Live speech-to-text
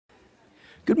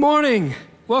Good morning.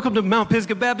 Welcome to Mount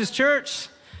Pisgah Baptist Church.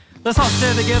 Let's all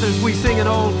stand together as we sing an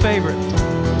old favorite.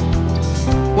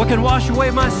 What can wash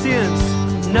away my sins?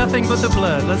 Nothing but the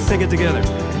blood. Let's sing it together.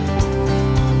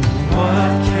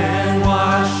 What can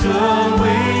wash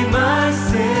away my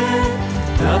sin?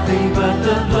 Nothing but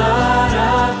the blood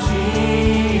of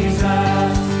Jesus.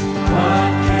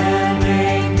 What can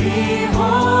make me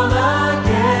whole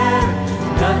again?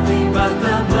 Nothing but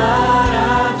the blood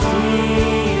of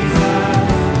Jesus.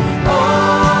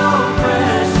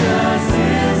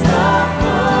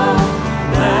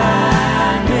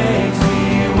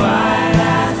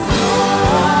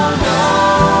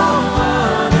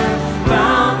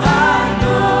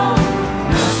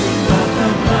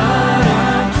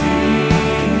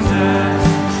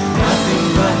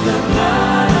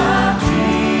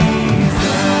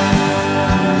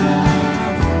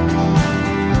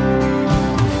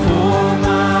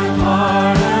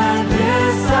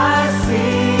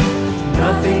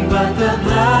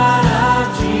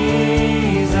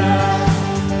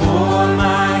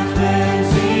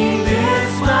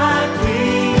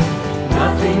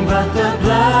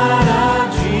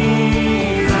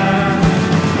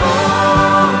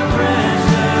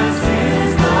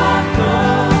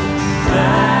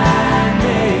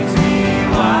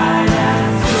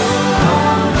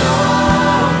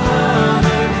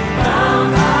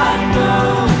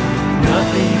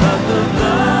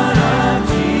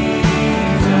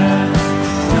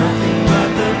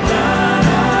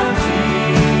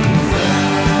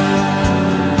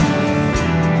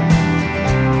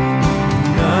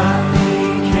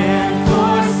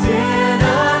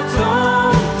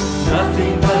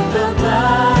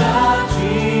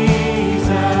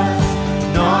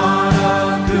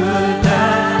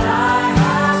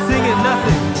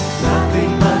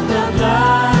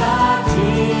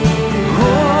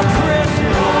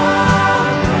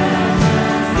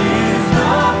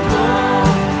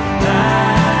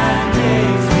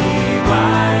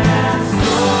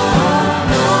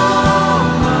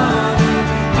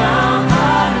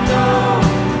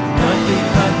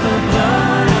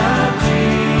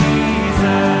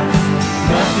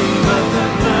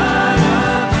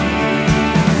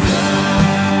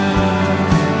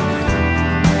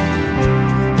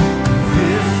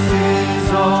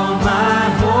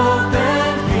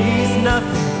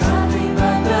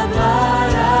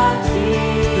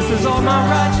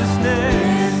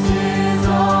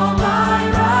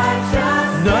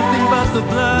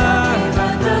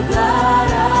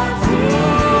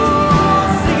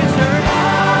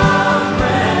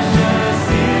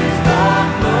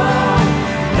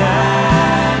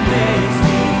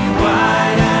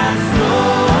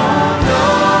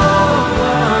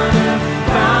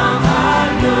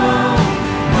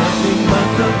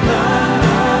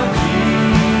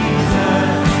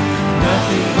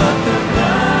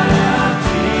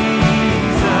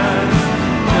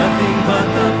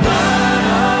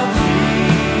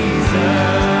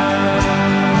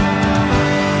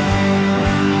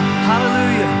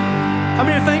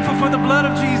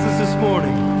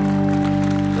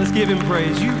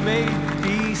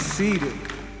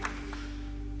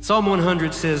 Psalm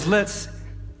 100 says, let's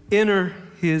enter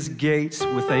his gates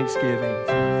with thanksgiving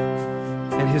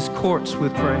and his courts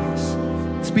with praise.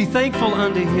 Let's be thankful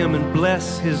unto him and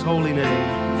bless his holy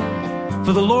name.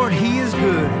 For the Lord, he is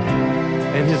good,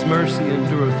 and his mercy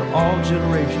endureth to all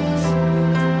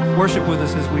generations. Worship with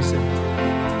us as we sing.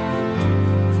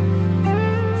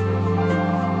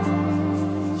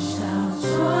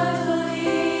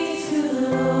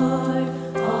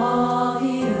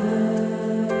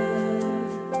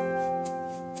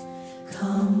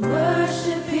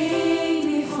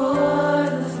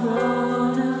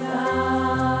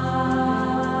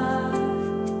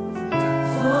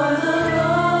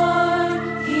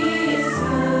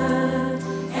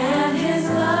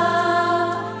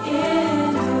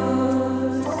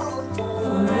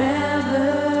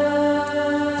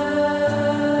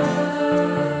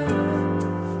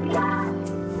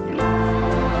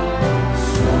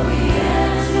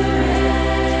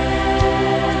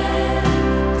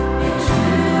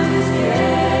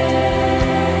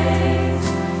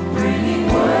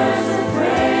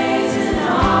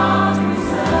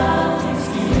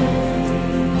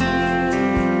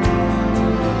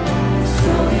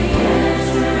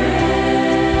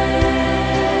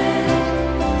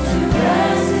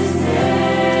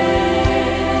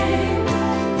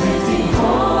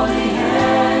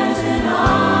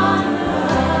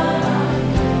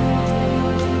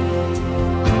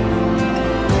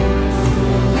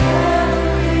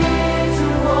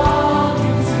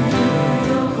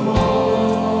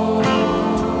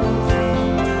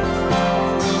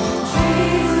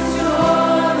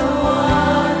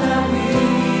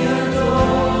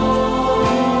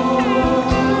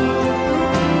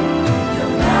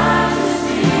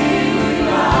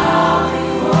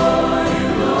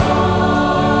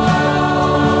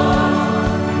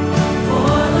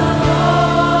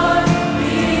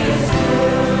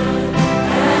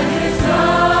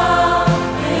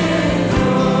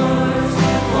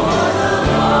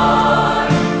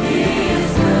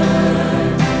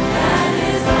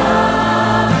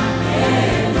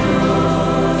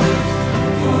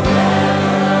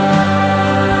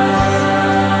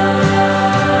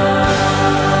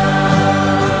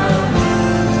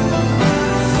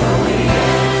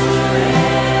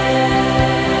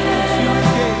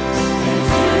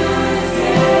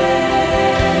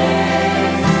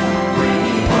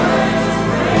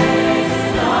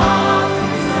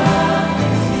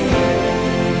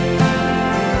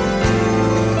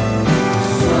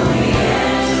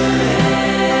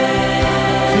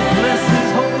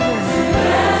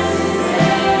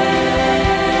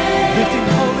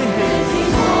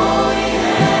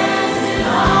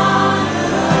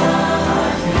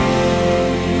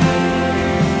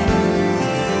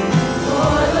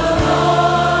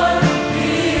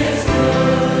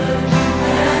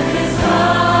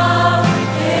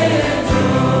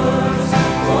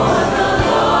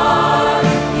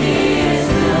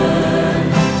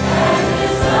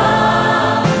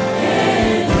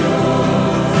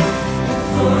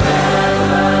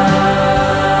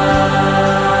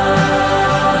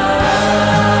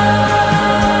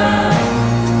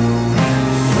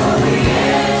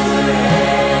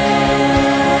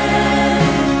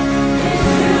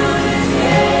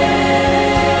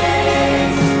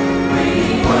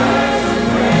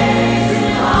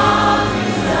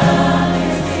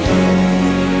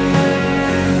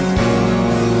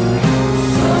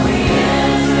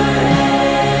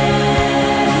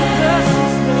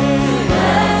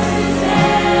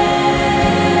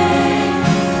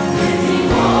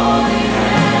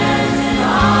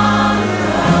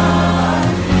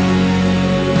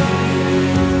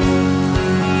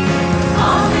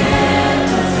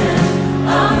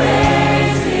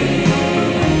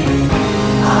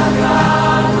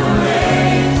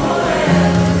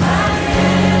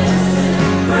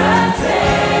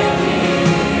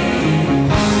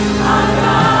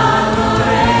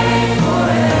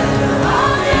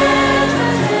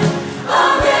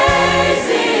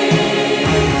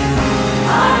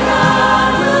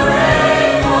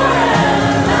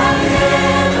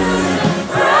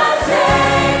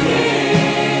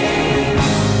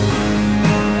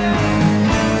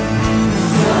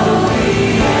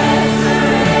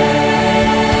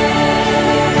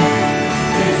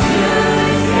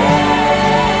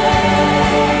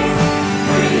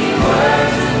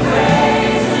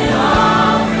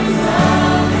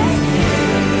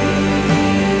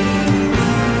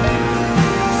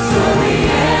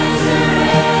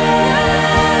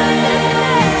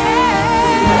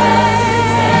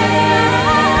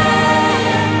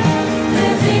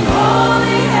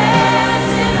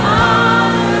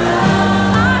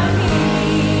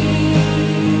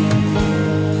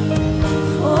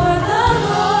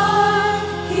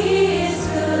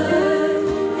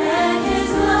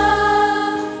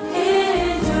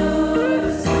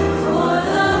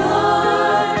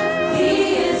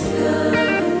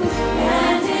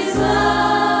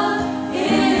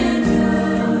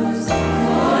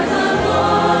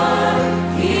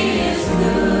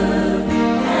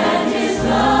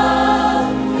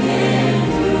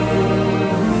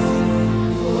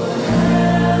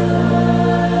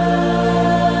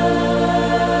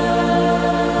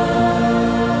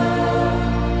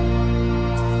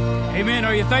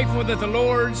 the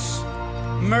Lord's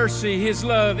mercy, His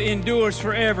love endures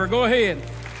forever. Go ahead.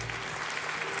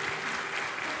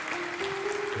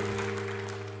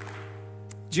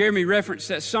 Jeremy referenced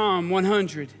that Psalm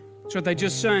 100. That's what they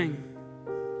just sang.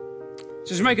 It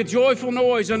says, make a joyful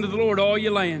noise unto the Lord, all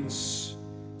ye lands.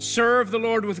 Serve the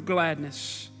Lord with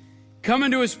gladness. Come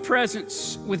into His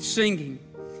presence with singing.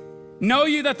 Know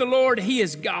you that the Lord, He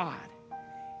is God.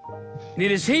 And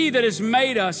it is He that has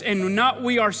made us and not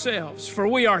we ourselves. For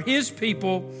we are His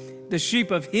people, the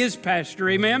sheep of His pasture.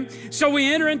 Amen. So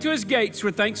we enter into His gates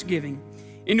with thanksgiving,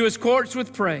 into His courts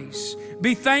with praise.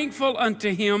 Be thankful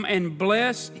unto Him and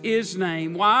bless His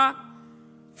name. Why?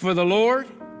 For the Lord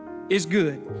is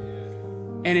good,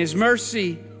 and His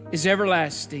mercy is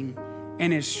everlasting,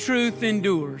 and His truth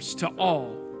endures to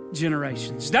all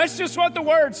generations. That's just what the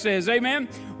Word says, amen?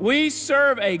 We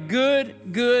serve a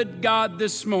good God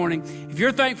this morning. If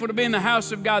you're thankful to be in the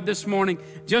house of God this morning,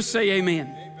 just say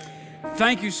amen.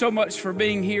 Thank you so much for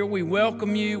being here. We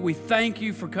welcome you. We thank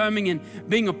you for coming and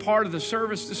being a part of the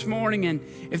service this morning. And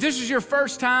if this is your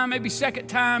first time, maybe second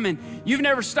time, and you've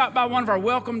never stopped by one of our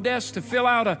welcome desks to fill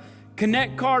out a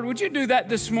Connect card, would you do that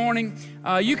this morning?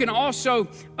 You can also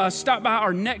stop by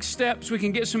our Next Steps. We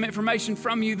can get some information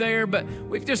from you there, but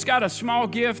we've just got a small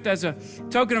gift as a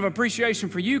token of appreciation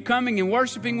for you coming and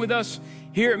worshiping with us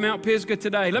here at Mount Pisgah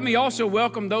today. Let me also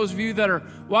welcome those of you that are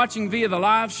watching via the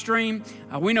live stream.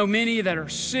 We know many that are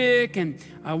sick and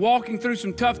walking through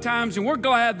some tough times, and we're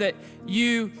glad that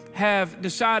you have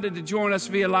decided to join us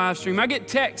via live stream. I get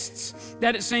texts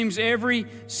that it seems every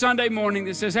Sunday morning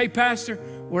that says, hey, Pastor,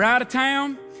 we're out of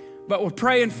town, but we're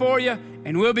praying for you,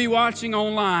 and we'll be watching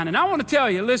online. And I want to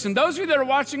tell you, listen, those of you that are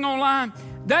watching online,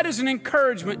 that is an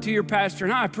encouragement to your pastor,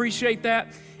 and I appreciate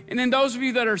that. And then those of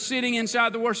you that are sitting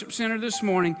inside the worship center this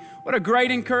morning, what a great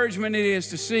encouragement it is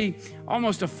to see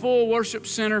almost a full worship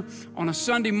center on a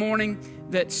Sunday morning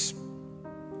that's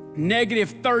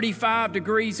negative 35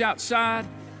 degrees outside.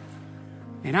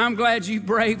 And I'm glad you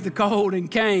braved the cold and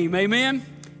came. Amen.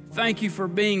 Thank you for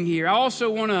being here. I also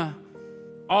want to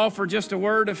offer just a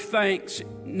word of thanks.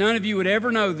 None of you would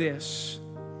ever know this,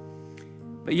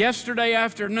 but yesterday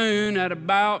afternoon at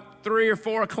about 3 or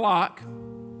 4 o'clock,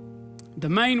 the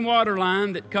main water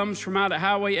line that comes from out of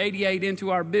Highway 88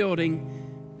 into our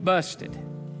building busted.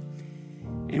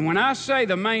 And when I say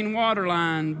the main water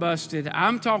line busted,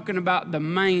 I'm talking about the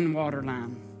main water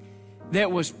line that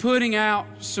was putting out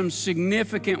some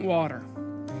significant water.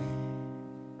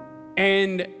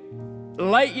 And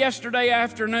late yesterday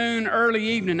afternoon, early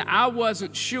evening, I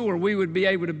wasn't sure we would be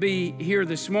able to be here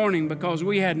this morning because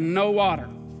we had no water.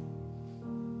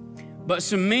 But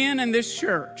some men in this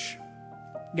church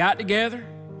got together.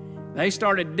 They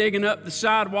started digging up the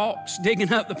sidewalks,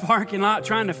 digging up the parking lot,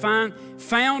 trying to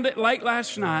found it late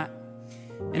last night,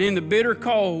 and in the bitter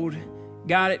cold,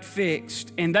 got it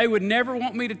fixed. And they would never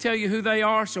want me to tell you who they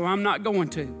are, so I'm not going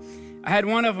to. I had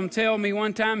one of them tell me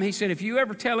one time, he said, if you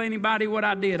ever tell anybody what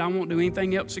I did, I won't do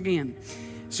anything else again.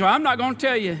 So I'm not going to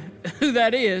tell you who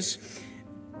that is,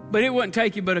 but it wouldn't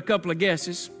take you but a couple of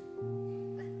guesses.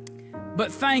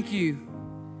 But thank you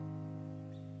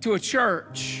to a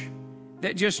church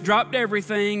that just dropped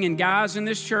everything, and guys in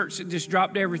this church that just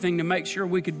dropped everything to make sure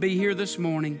we could be here this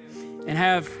morning and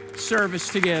have service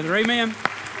together. Amen.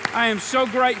 I am so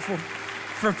grateful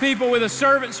for people with a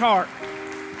servant's heart.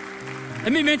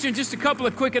 Let me mention just a couple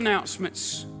of quick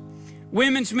announcements.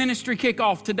 Women's ministry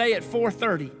kickoff today at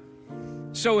 4:30.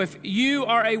 So if you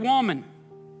are a woman,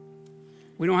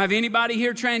 we don't have anybody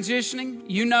here transitioning.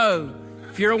 You know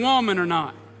if you're a woman or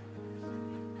not.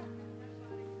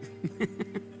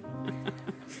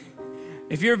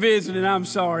 If you're visiting, I'm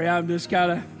sorry. I'm just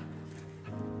kind of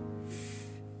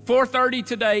 4:30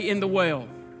 today in the well.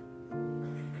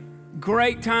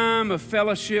 Great time of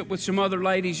fellowship with some other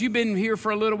ladies. You've been here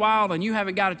for a little while and you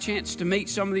haven't got a chance to meet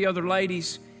some of the other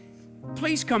ladies.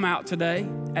 Please come out today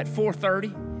at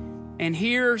 4:30 and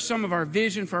hear some of our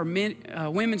vision for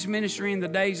our women's ministry in the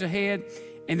days ahead.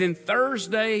 And then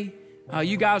Thursday,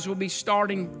 you guys will be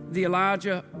starting the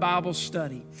Elijah Bible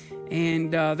study.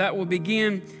 And that will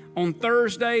begin on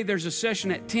Thursday. There's a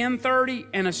session at 10:30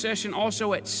 and a session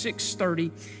also at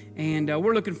 6:30. And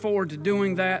we're looking forward to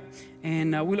doing that.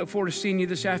 And we look forward to seeing you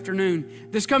this afternoon.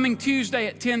 This coming Tuesday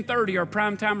at 10:30, our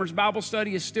Prime Timers Bible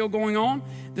study is still going on.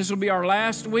 This will be our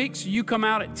last week, so you come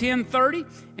out at 10:30,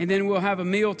 and then we'll have a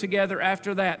meal together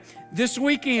after that. This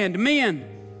weekend, men,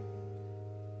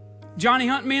 Johnny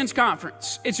Hunt Men's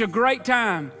Conference. It's a great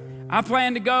time. I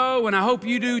plan to go, and I hope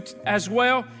you do as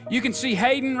well. You can see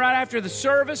Hayden right after the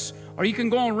service or you can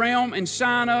go on Realm and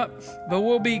sign up, but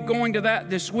we'll be going to that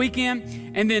this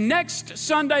weekend. And then next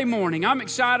Sunday morning, I'm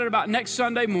excited about next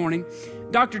Sunday morning.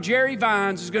 Dr. Jerry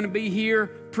Vines is going to be here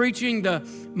preaching the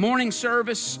morning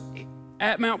service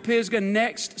at Mount Pisgah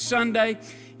next Sunday.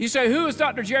 You say, who is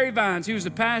Dr. Jerry Vines? He was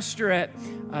the pastor at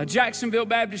Jacksonville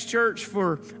Baptist Church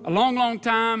for a long, long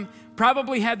time.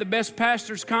 Probably had the best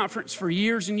pastors conference for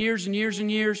years and years and years and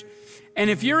years. And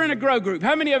if you're in a grow group,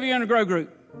 how many of you are in a grow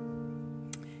group?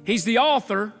 He's the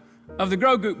author of the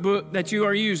grow group book that you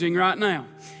are using right now.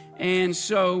 And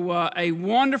so a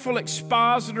wonderful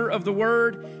expositor of the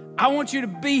word. I want you to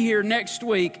be here next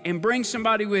week and bring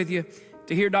somebody with you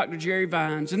to hear Dr. Jerry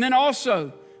Vines. And then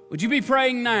also, would you be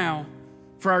praying now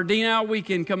for our D-Now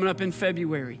weekend coming up in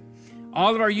February?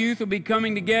 All of our youth will be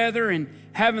coming together and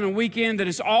having a weekend that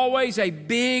is always a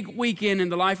big weekend in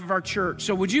the life of our church.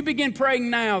 So would you begin praying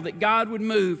now that God would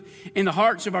move in the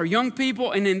hearts of our young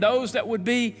people and in those that would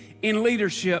be in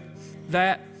leadership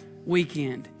that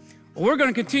weekend? Well, we're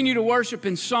going to continue to worship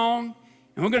in song,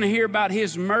 and we're going to hear about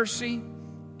His mercy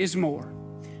is more.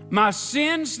 My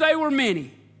sins, they were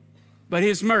many, but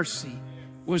His mercy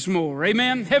was more.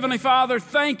 Amen. Heavenly Father,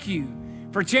 thank you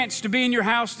for a chance to be in your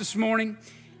house this morning.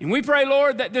 And we pray,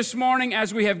 Lord, that this morning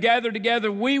as we have gathered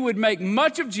together, we would make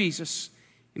much of Jesus.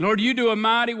 And Lord, you do a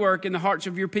mighty work in the hearts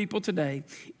of your people today.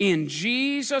 In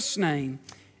Jesus' name,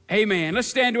 amen. Let's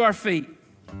stand to our feet.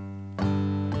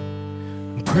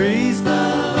 Praise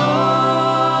the Lord.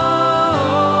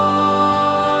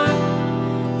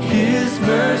 His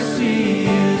mercy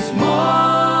is more.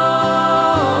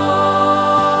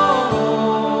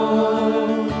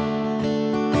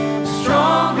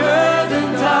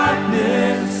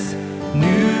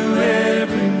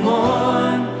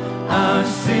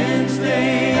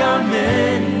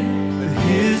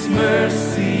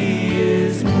 Mercy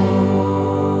is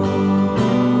more.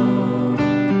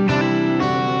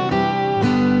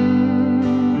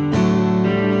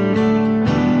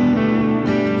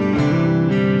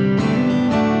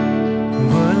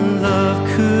 What love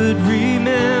could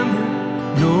remember,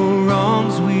 no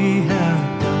wrongs we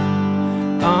have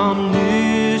done.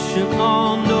 Omniscient,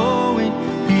 all-knowing,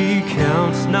 He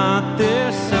counts not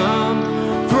their sum.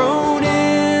 Thrown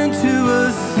into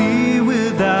a sea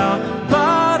without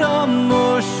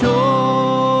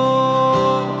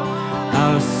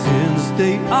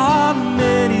they are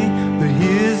many, but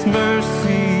His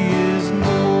mercy is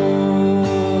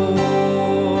more.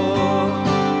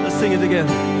 Let's sing it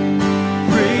together.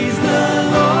 Praise the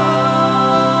Lord.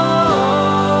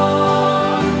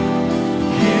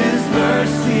 His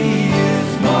mercy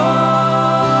is more.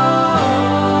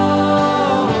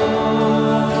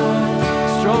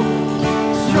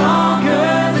 Stronger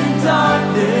than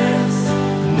darkness,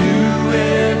 new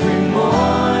every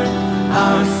morn.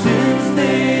 Our sins,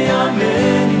 they are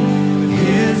many, but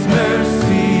His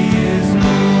mercy is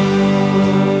more.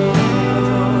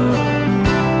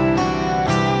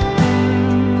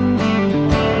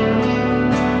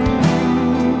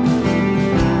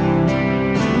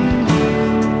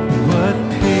 What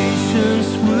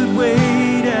patience would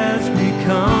wait as we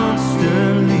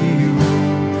constantly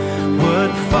roam?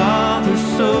 What Father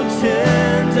so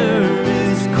tender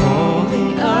is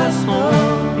calling us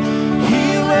home? He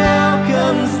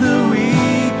welcomes the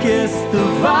weakest, the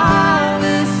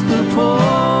vilest, the poor.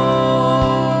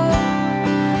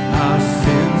 Our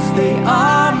sins, they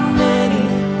are many,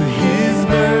 but His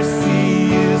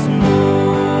mercy is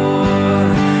more.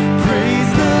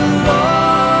 Praise the Lord.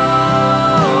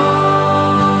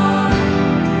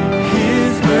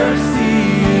 His mercy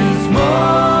is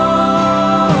more.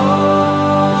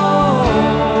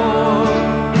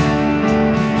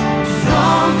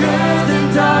 Stronger than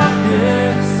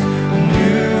darkness,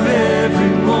 new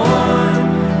every morn.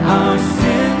 Our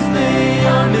sins, they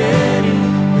are many,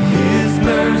 but His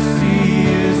mercy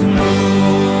is more.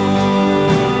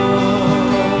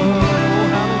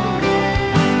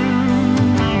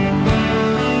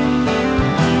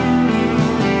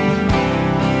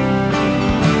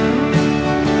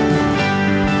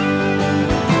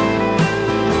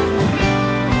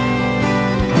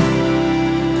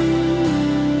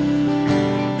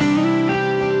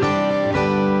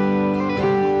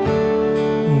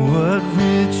 What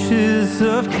riches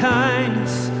of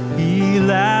kindness He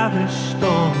lavished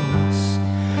on us.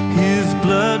 His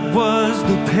blood was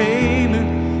the payment,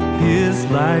 His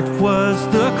life was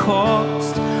the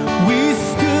cost. We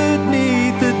stood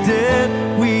 'neath the debt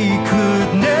we could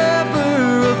never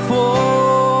afford.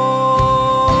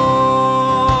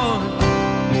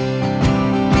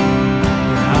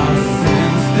 Our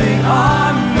sins, they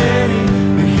are many,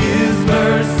 but His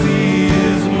mercy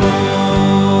is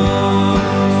more.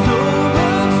 So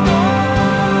much more.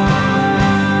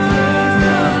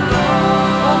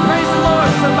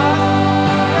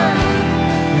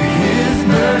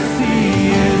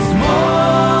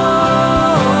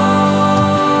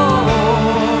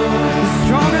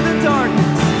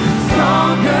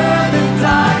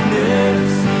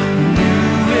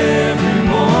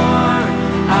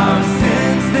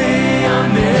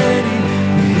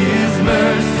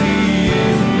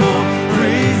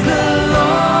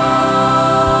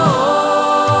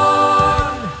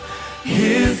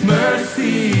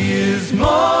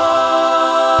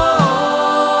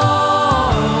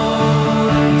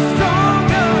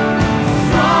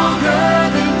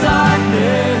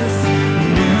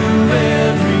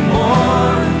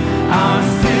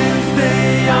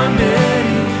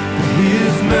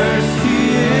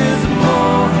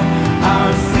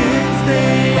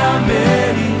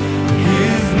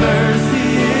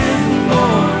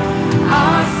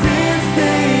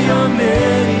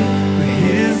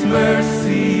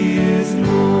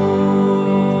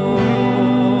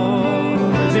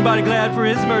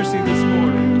 His mercy this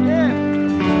morning. Yeah.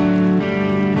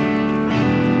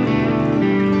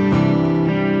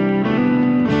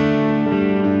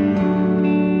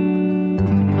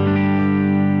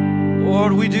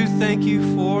 Lord, we do thank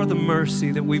you for the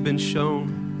mercy that we've been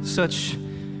shown. Such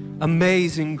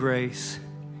amazing grace.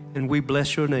 And we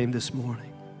bless your name this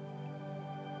morning.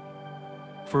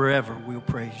 Forever we'll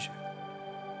praise you.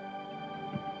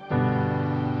 The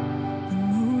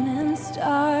moon and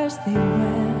stars, they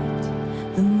wept.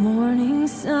 The morning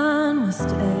sun was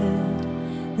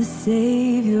dead. The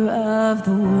Savior of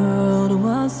the world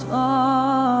was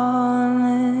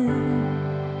fallen.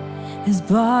 His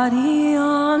body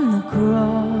on the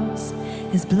cross,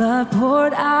 His blood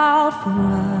poured out for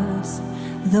us,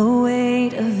 the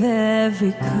weight of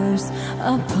every curse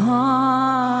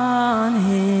upon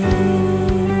Him.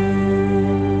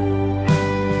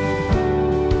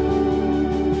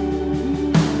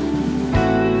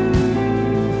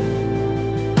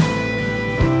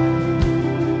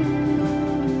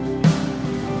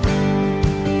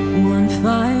 One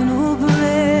final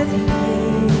breath He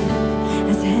gave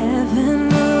as heaven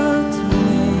looked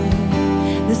away.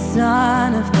 The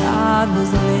Son of God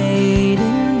was laid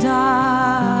in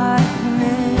darkness,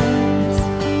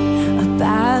 a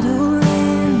battle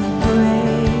in the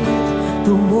grave.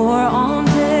 The war on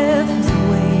death was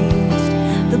waged,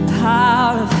 the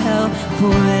power of hell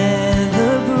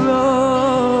forever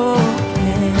broken.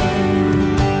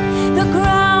 The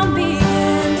ground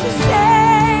began to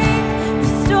shake, the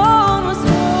stone was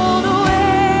rolled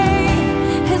away.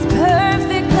 His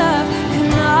perfect love could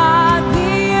not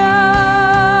be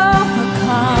overcome.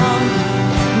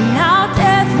 Now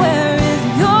death, where is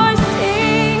your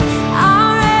sting?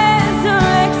 Our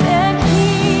resurrected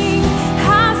King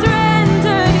has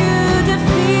rendered you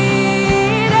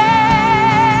defeated.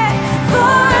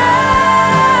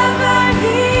 Forever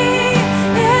He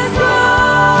is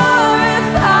glorified.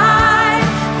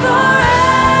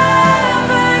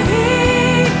 Forever He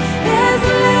is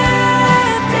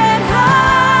lifted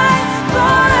high.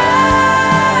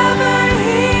 Forever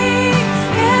He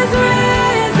is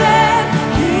risen.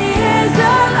 He is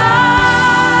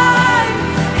alive.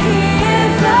 He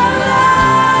is alive.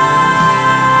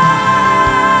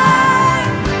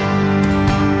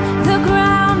 The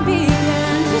ground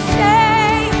began to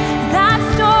shake, that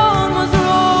stone was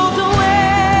rolled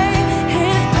away.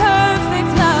 His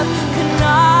perfect love could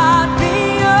not be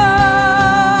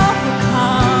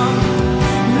overcome.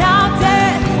 Now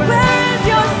death, where is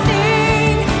your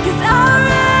sting? 'Cause our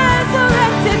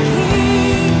resurrected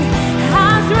King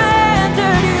has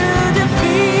rendered you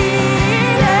defeated.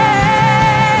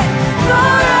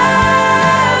 Forever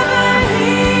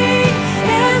He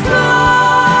is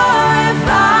glorified.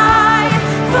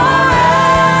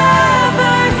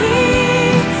 Forever He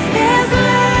is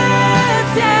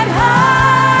lifted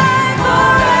high.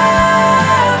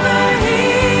 Forever He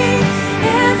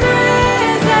is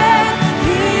risen.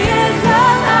 He is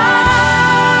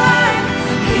alive.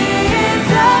 He is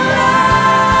alive.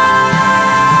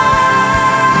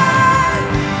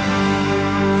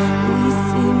 We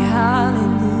sing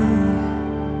hallelujah.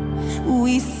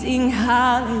 We sing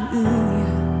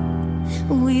hallelujah.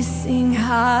 We sing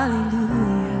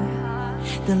hallelujah.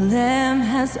 The Lamb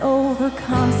has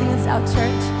overcome. Sing this out,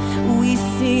 church. We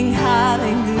sing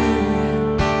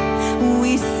hallelujah.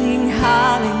 We sing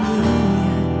hallelujah.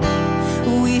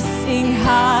 We sing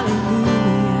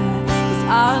hallelujah. 'Cause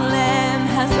our Lamb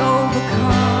has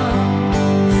overcome.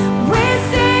 We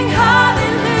sing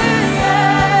hallelujah.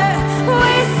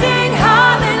 We sing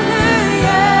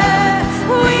hallelujah.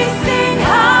 We sing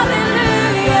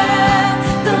hallelujah.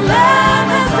 The Lamb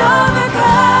has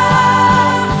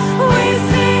overcome. We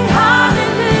sing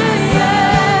hallelujah.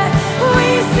 We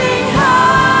sing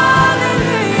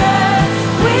hallelujah.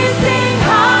 We sing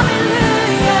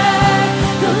hallelujah.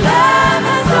 The Lamb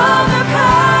has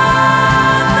overcome.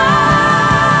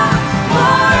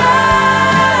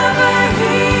 Forever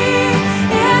He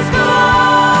is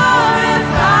glorified.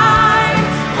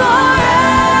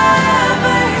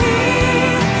 Forever He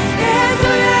is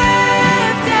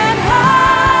lifted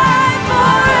high.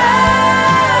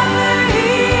 Forever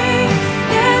He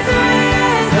is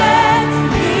risen.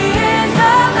 He is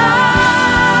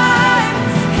alive.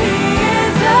 He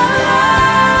is alive.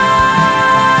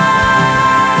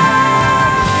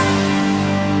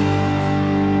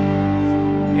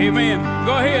 Amen.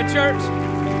 Go ahead, church.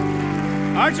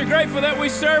 Aren't you grateful that we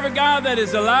serve a God that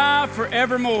is alive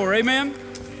forevermore? Amen.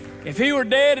 If He were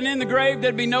dead and in the grave,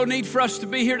 there'd be no need for us to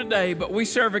be here today. But we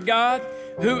serve a God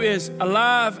who is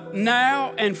alive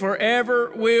now and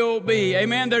forever will be.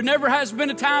 Amen. There never has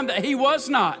been a time that He was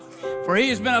not. For For he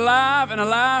has been alive and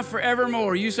alive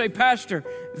forevermore. You say, Pastor,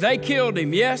 they killed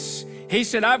him. Yes. He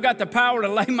said, I've got the power to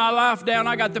lay my life down.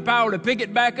 I got the power to pick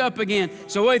it back up again.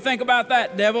 So what do you think about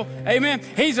that, devil? Amen.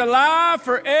 He's alive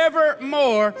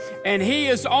forevermore, and he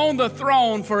is on the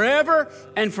throne forever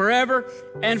and forever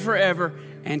and forever.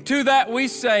 And to that we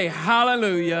say,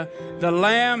 hallelujah, the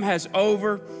Lamb has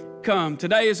overcome.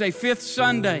 Today is a fifth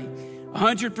Sunday.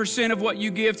 100% of what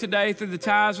you give today through the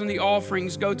tithes and the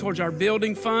offerings go towards our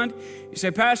building fund. You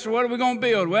say, Pastor, what are we going to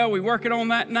build? Well, we're working on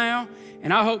that now.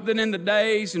 And I hope that in the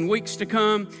days and weeks to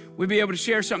come, we'll be able to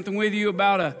share something with you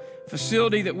about a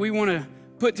facility that we want to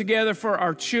put together for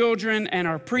our children and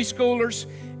our preschoolers.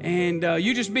 And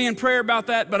you just be in prayer about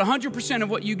that. But 100% of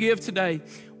what you give today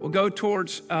will go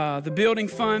towards the building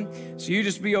fund. So you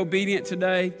just be obedient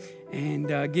today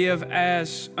and give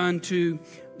as unto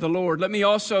the Lord. Let me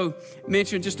also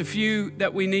mention just a few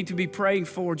that we need to be praying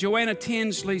for. Joanna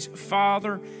Tinsley's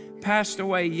father passed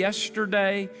away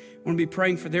yesterday. We're going to be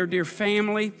praying for their dear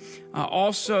family.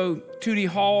 Also, Tootie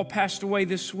Hall passed away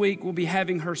this week. We'll be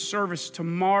having her service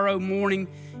tomorrow morning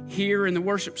here in the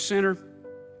worship center.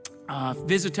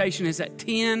 Visitation is at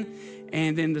 10,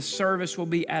 and then the service will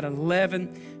be at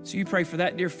 11. So you pray for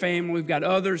that dear family. We've got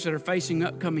others that are facing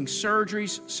upcoming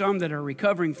surgeries, some that are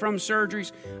recovering from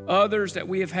surgeries, others that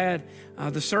we have had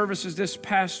the services this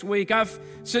past week.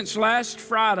 Since last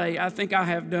Friday, I think I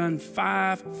have done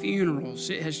 5 funerals.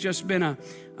 It has just been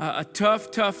a tough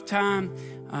time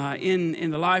in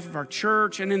the life of our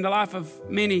church and in the life of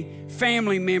many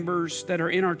family members that are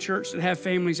in our church that have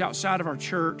families outside of our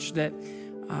church that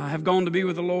have gone to be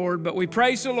with the Lord. But we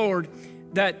praise the Lord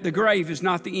that the grave is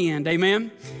not the end.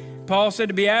 Amen. Paul said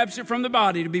to be absent from the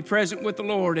body, to be present with the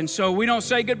Lord. And so we don't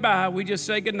say goodbye. We just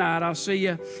say goodnight. I'll see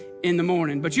you in the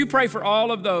morning. But you pray for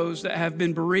all of those that have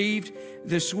been bereaved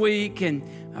this week, and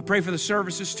I pray for the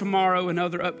services tomorrow and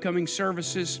other upcoming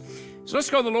services. So let's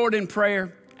go to the Lord in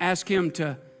prayer. Ask him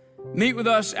to meet with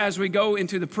us as we go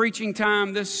into the preaching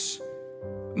time this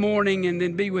morning, and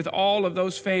then be with all of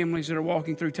those families that are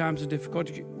walking through times of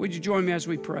difficulty. Would you join me as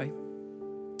we pray?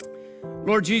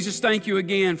 Lord Jesus, thank you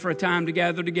again for a time to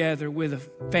gather together with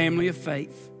a family of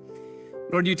faith.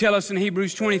 Lord, you tell us in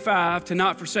Hebrews 25 to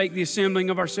not forsake the assembling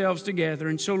of ourselves together.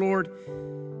 And so, Lord,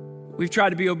 we've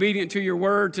tried to be obedient to your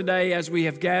word today as we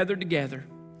have gathered together.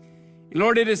 And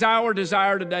Lord, it is our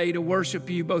desire today to worship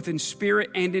you both in spirit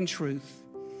and in truth.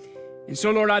 And so,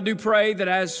 Lord, I do pray that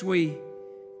as we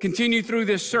continue through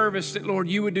this service, that, Lord,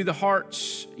 you would do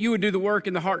the work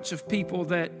in the hearts of people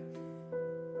that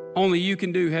only you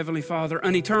can do, Heavenly Father,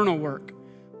 an eternal work.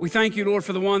 We thank you, Lord,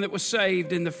 for the one that was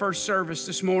saved in the first service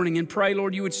this morning, and pray,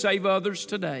 Lord, you would save others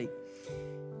today.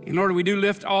 And Lord, we do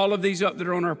lift all of these up that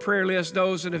are on our prayer list,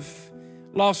 those that have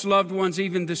lost loved ones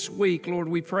even this week. Lord,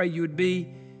 we pray you would be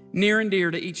near and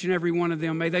dear to each and every one of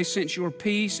them. May they sense your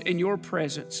peace and your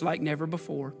presence like never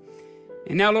before.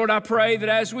 And now, Lord, I pray that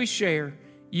as we share,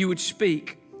 you would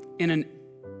speak in a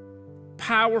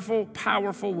powerful,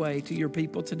 powerful way to your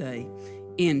people today.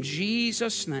 In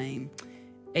Jesus' name,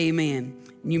 amen.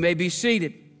 You may be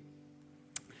seated.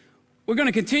 We're going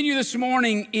to continue this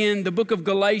morning in the book of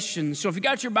Galatians. So if you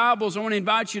got your Bibles, I want to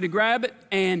invite you to grab it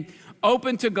and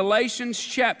open to Galatians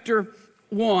chapter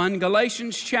 1.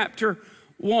 Galatians chapter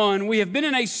 1. We have been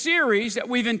in a series that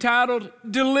we've entitled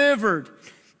Delivered.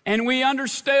 And we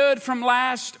understood from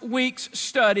last week's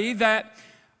study that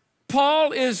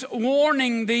Paul is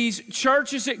warning these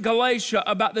churches at Galatia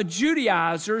about the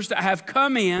Judaizers that have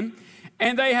come in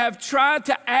and they have tried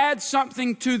to add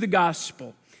something to the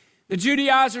gospel. The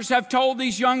Judaizers have told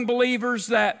these young believers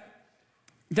that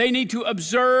they need to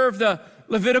observe the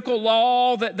Levitical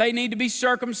law, that they need to be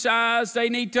circumcised, they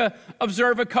need to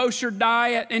observe a kosher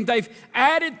diet, and they've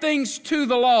added things to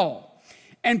the law.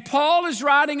 And Paul is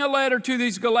writing a letter to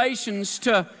these Galatians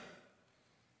to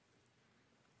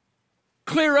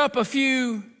clear up a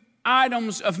few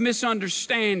items of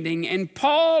misunderstanding. And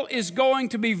Paul is going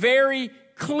to be very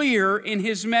clear in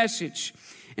his message.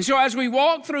 And so as we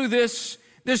walk through this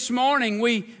morning,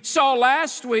 we saw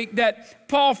last week that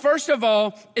Paul, first of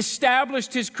all,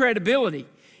 established his credibility.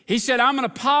 He said, I'm an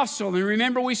apostle. And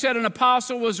remember, we said an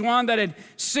apostle was one that had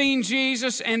seen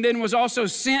Jesus and then was also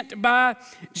sent by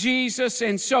Jesus.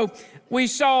 And so we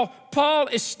saw Paul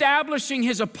establishing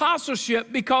his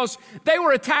apostleship because they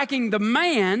were attacking the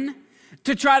man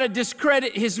to try to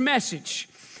discredit his message.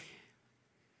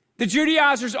 The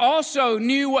Judaizers also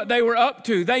knew what they were up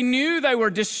to. They knew they were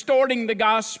distorting the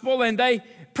gospel, and they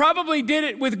probably did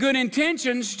it with good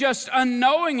intentions, just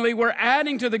unknowingly were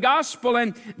adding to the gospel,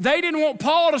 and they didn't want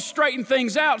Paul to straighten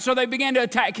things out, so they began to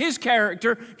attack his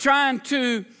character, trying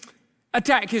to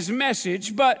attack his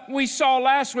message, but we saw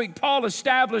last week Paul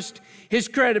established his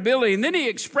credibility, and then he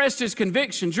expressed his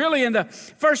convictions. Really, in the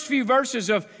first few verses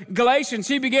of Galatians,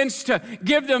 he begins to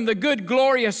give them the good,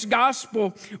 glorious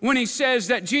gospel when he says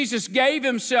that Jesus gave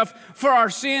himself for our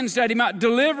sins that he might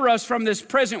deliver us from this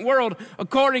present world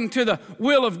according to the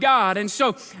will of God. And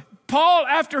so Paul,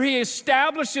 after he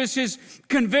establishes his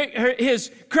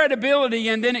credibility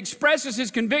and then expresses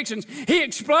his convictions, he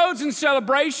explodes in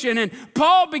celebration. And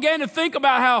Paul began to think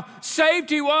about how saved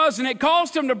he was, and it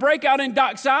caused him to break out in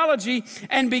doxology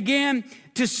and begin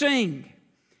to sing.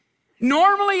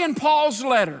 Normally in Paul's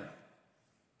letter,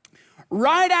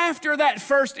 right after that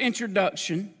first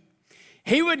introduction,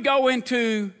 he would go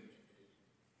into,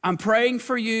 I'm praying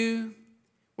for you,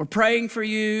 we're praying for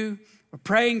you, we're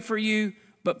praying for you.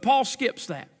 But Paul skips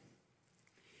that.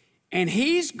 And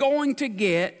he's going to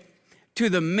get to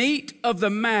the meat of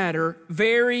the matter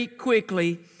very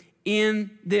quickly in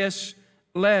this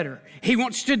letter. He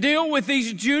wants to deal with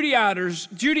these Judaizers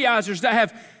that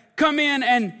have come in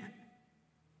and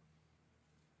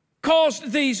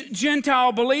caused these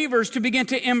Gentile believers to begin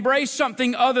to embrace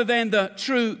something other than the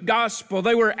true gospel.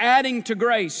 They were adding to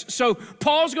grace. So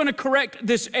Paul's going to correct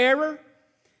this error.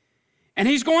 And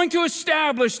he's going to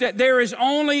establish that there is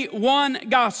only one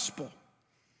gospel.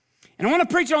 And I want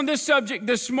to preach on this subject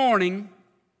this morning,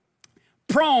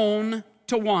 prone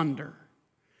to wander.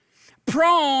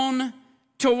 Prone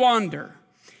to wander.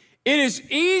 It is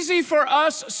easy for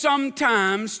us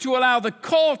sometimes to allow the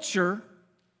culture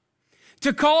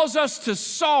to cause us to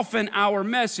soften our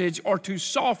message or to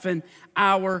soften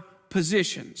our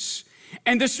positions.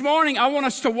 And this morning, I want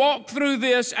us to walk through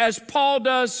this as Paul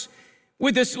does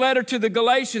with this letter to the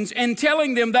Galatians, and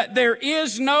telling them that there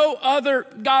is no other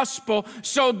gospel,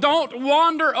 so don't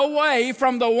wander away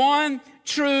from the one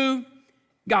true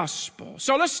gospel.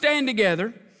 So let's stand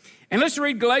together and let's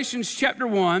read Galatians chapter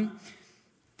 1,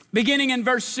 beginning in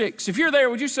verse 6. If you're there,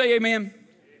 would you say amen?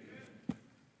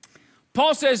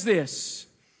 Paul says this,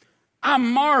 I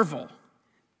marvel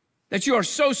that you are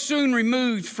so soon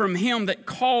removed from him that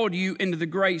called you into the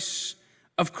grace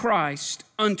of Christ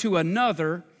unto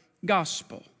another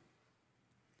gospel,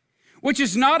 which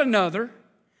is not another,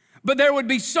 but there would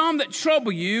be some that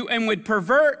trouble you and would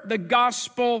pervert the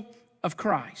gospel of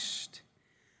Christ.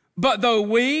 But though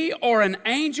we or an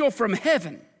angel from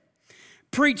heaven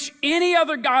preach any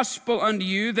other gospel unto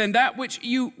you than that which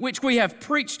we have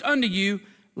preached unto you,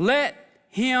 let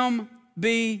him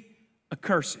be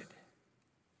accursed.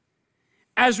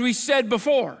 As we said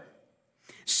before,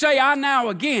 say I now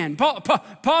again.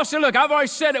 Paul said, look, I've already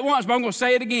said it once, but I'm going to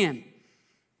say it again.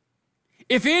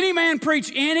 If any man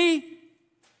preach any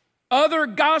other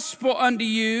gospel unto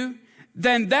you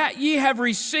than that ye have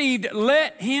received,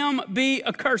 let him be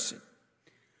accursed.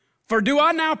 For do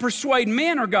I now persuade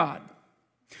men or God?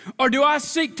 Or do I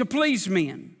seek to please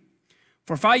men?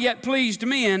 For if I yet pleased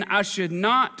men, I should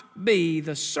not be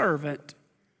the servant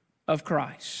of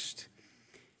Christ.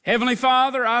 Heavenly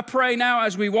Father, I pray now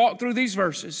as we walk through these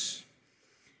verses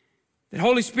that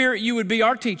Holy Spirit, you would be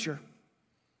our teacher.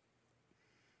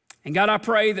 And God, I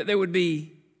pray that there would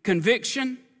be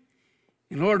conviction.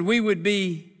 And Lord, we would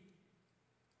be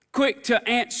quick to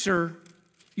answer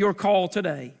your call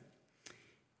today.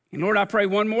 And Lord, I pray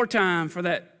one more time for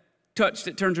that touch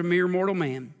that turns a mere mortal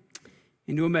man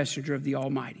into a messenger of the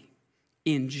Almighty.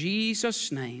 In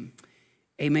Jesus' name,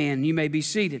 amen. You may be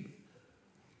seated.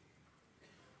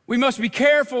 We must be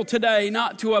careful today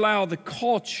not to allow the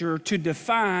culture to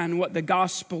define what the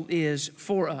gospel is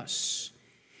for us.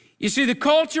 You see, the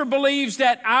culture believes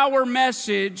that our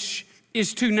message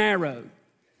is too narrow.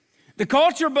 The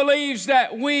culture believes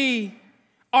that we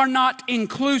are not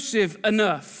inclusive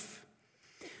enough.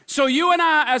 So you and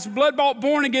I, as blood-bought,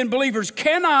 born-again believers,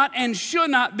 cannot and should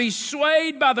not be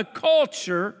swayed by the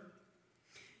culture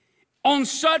on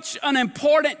such an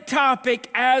important topic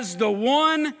as the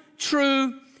one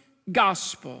true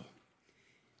gospel.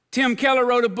 Tim Keller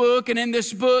wrote a book, and in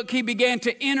this book, he began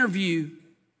to interview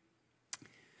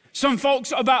some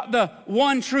folks about the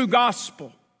one true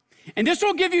gospel. And this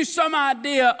will give you some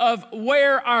idea of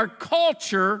where our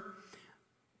culture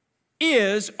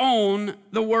is on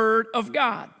the Word of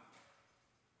God.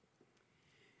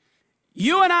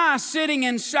 You and I sitting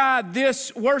inside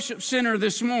this worship center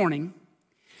this morning,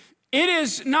 it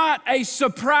is not a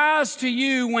surprise to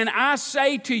you when I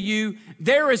say to you,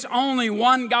 there is only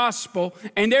one gospel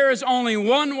and there is only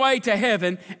one way to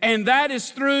heaven, and that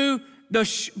is through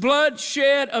the blood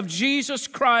shed of Jesus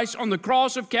Christ on the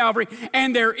cross of Calvary,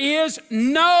 and there is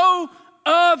no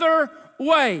other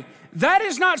way. That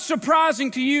is not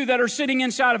surprising to you that are sitting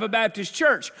inside of a Baptist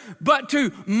church, but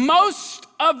to most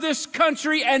of this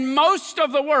country and most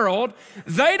of the world,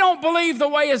 they don't believe the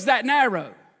way is that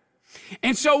narrow.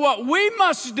 And so what we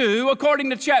must do,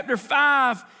 according to chapter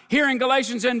 5 here in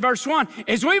Galatians in verse 1,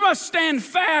 is we must stand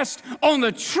fast on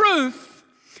the truth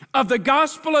of the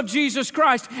gospel of Jesus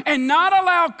Christ and not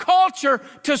allow culture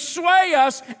to sway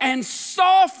us and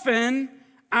soften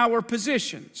our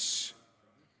positions.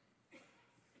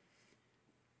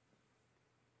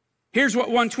 Here's what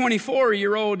one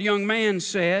 24-year-old young man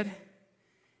said.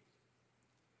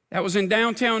 That was in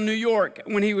downtown New York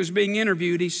when he was being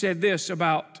interviewed. He said this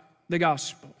about the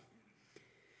gospel.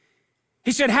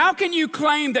 He said, "How can you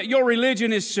claim that your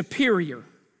religion is superior?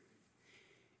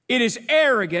 It is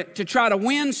arrogant to try to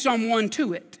win someone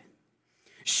to it.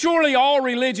 Surely all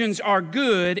religions are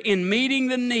good in meeting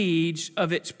the needs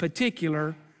of its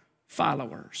particular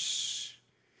followers."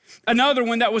 Another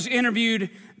one that was interviewed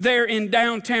there in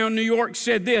downtown New York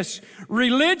said this: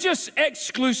 "Religious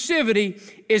exclusivity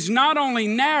is not only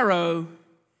narrow,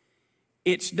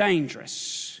 it's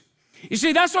dangerous." You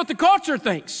see, that's what the culture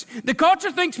thinks. The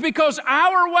culture thinks because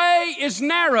our way is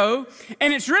narrow,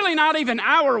 and it's really not even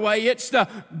our way, it's the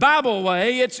Bible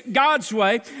way, it's God's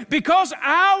way. Because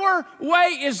our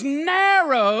way is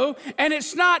narrow and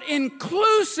it's not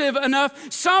inclusive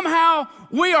enough, somehow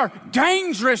we are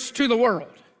dangerous to the world.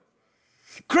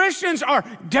 Christians are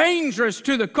dangerous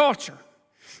to the culture.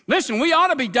 Listen, we ought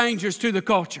to be dangerous to the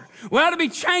culture. We ought to be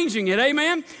changing it,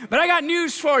 amen? But I got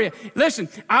news for you. Listen,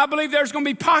 I believe there's going to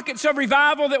be pockets of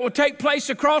revival that will take place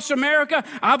across America.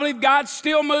 I believe God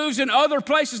still moves in other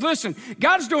places. Listen,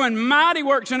 God's doing mighty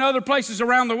works in other places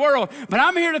around the world. But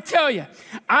I'm here to tell you,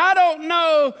 I don't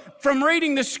know from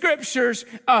reading the scriptures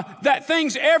that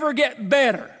things ever get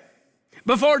better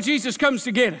before Jesus comes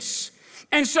to get us.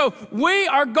 And so we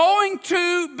are going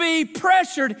to be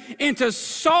pressured into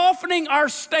softening our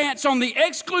stance on the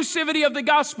exclusivity of the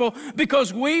gospel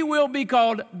because we will be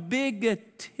called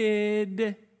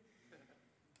bigoted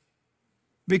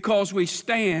because we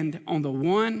stand on the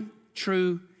one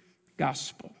true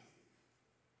gospel.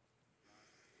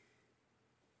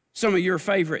 Some of your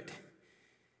favorite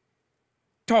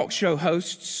talk show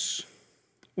hosts,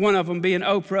 one of them being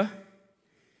Oprah,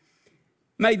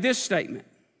 made this statement.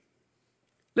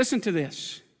 Listen to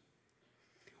this.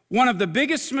 One of the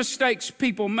biggest mistakes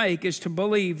people make is to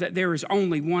believe that there is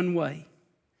only one way.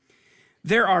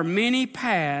 There are many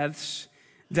paths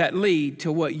that lead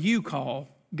to what you call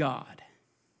God.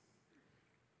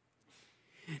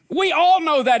 We all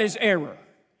know that is error.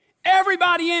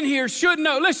 Everybody in here should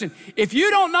know. Listen, if you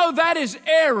don't know that is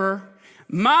error,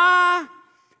 my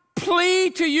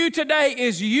plea to you today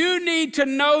is you need to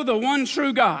know the one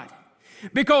true God.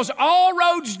 Because all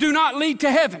roads do not lead to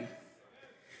heaven.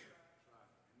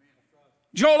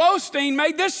 Joel Osteen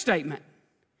made this statement.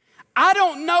 I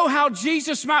don't know how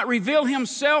Jesus might reveal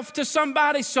himself to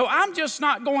somebody, so I'm just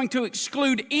not going to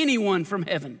exclude anyone from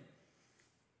heaven.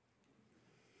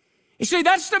 You see,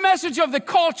 that's the message of the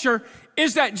culture,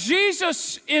 is that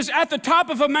Jesus is at the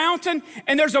top of a mountain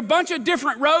and there's a bunch of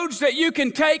different roads that you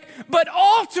can take, but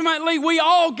ultimately we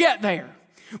all get there.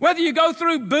 Whether you go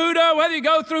through Buddha, whether you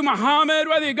go through Muhammad,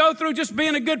 whether you go through just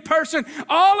being a good person,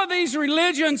 all of these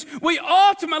religions, we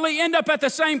ultimately end up at the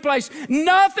same place.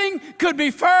 Nothing could be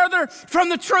further from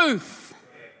the truth.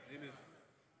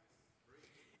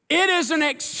 It is an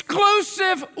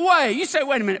exclusive way. You say,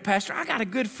 wait a minute, Pastor, I got a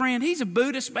good friend. He's a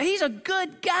Buddhist, but he's a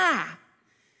good guy.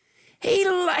 He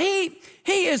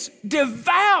is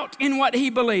devout in what he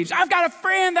believes. I've got a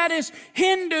friend that is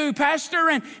Hindu, Pastor,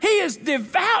 and he is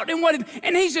devout in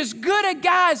and he's as good a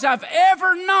guy as I've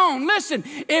ever known. Listen,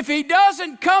 if he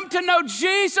doesn't come to know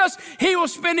Jesus, he will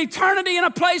spend eternity in a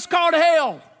place called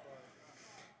hell.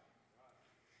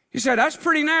 You say, that's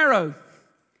pretty narrow.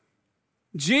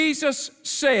 Jesus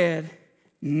said,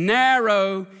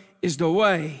 narrow is the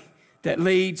way that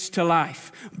leads to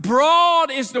life.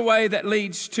 Broad is the way that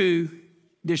leads to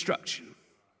destruction.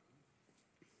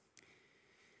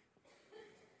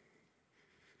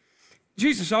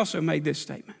 Jesus also made this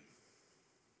statement.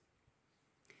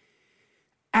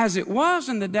 As it was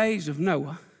in the days of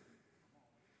Noah,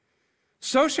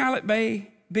 so shall it be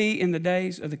in the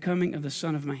days of the coming of the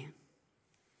Son of Man.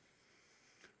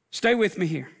 Stay with me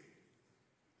here.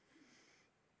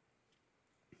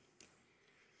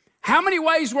 How many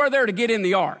ways were there to get in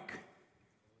the ark?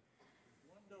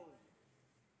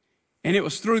 And it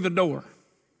was through the door.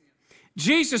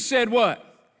 Jesus said what?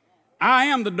 I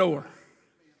am the door.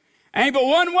 Ain't but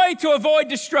one way to avoid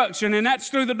destruction, and that's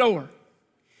through the door.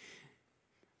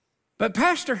 But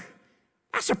Pastor,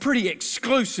 that's a pretty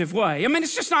exclusive way. I mean,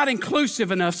 it's just not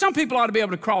inclusive enough. Some people ought to be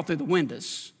able to crawl through the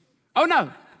windows. Oh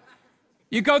no,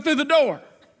 you go through the door.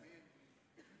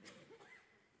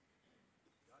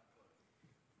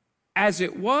 as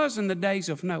it was in the days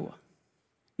of Noah.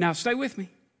 Now, stay with me.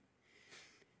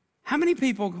 How many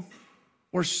people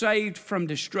were saved from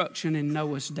destruction in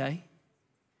Noah's day?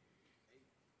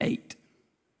 8.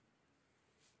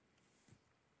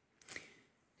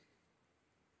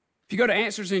 If you go to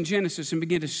Answers in Genesis and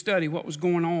begin to study what was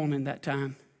going on in that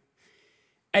time,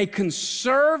 a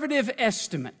conservative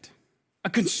estimate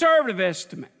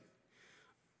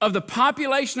of the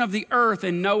population of the earth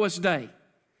in Noah's day,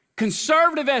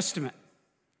 conservative estimate,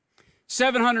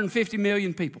 750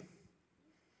 million people.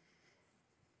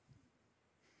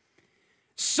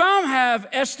 Some have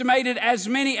estimated as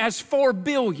many as 4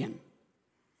 billion.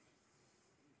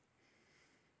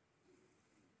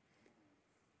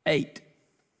 8.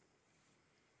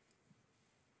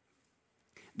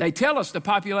 They tell us the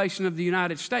population of the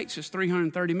United States is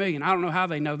 330 million. I don't know how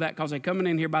they know that because they're coming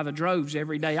in here by the droves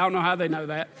every day. I don't know how they know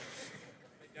that.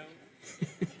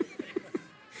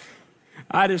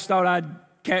 I just thought I'd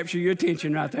capture your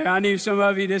attention right there. I knew some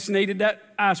of you just needed that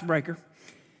icebreaker.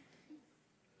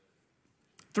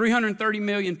 330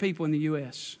 million people in the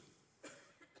U.S.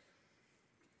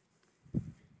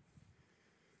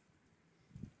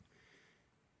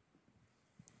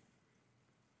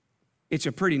 It's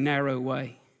a pretty narrow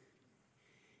way.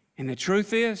 And the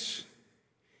truth is,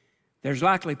 there's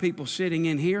likely people sitting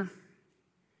in here.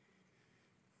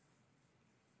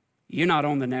 You're not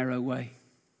on the narrow way.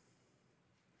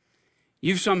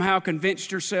 You've somehow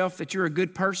convinced yourself that you're a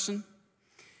good person.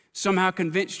 Somehow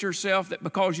convinced yourself that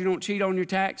because you don't cheat on your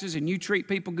taxes and you treat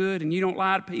people good and you don't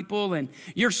lie to people and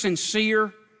you're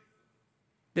sincere,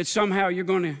 that somehow you're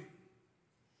going to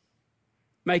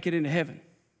make it into heaven.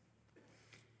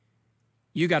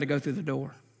 You got to go through the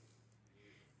door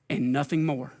and nothing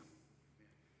more.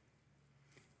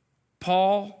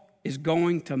 Paul is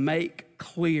going to make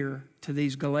clear to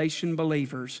these Galatian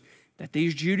believers that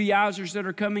these Judaizers that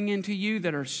are coming into you,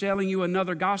 that are selling you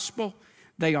another gospel,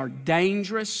 they are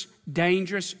dangerous,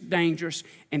 dangerous, dangerous,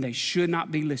 and they should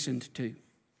not be listened to.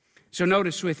 So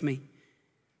notice with me,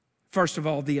 first of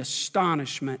all, the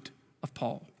astonishment of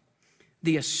Paul.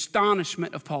 The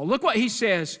astonishment of Paul. Look what he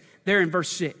says there in verse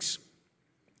 6.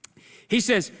 He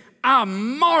says, I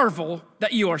marvel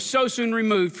that you are so soon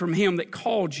removed from him that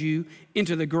called you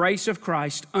into the grace of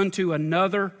Christ unto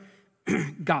another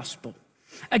gospel.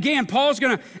 Again, Paul's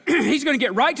he's gonna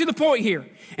get right to the point here.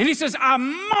 And he says, I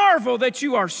marvel that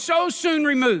you are so soon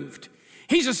removed.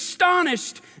 He's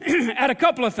astonished at a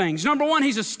couple of things. Number one,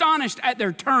 he's astonished at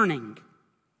their turning.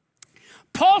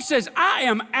 Paul says, I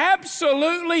am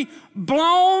absolutely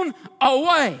blown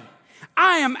away.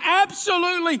 I am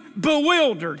absolutely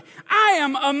bewildered. I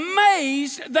am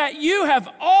amazed that you have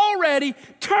already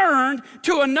turned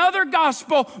to another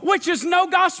gospel, which is no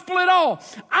gospel at all.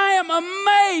 I am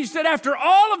amazed that after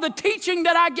all of the teaching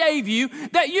that I gave you,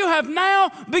 that you have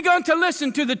now begun to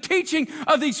listen to the teaching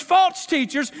of these false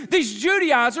teachers, these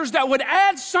Judaizers that would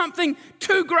add something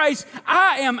to grace.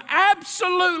 I am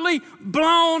absolutely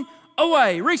blown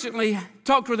away. Recently,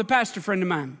 talked with a pastor friend of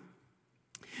mine.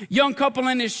 Young couple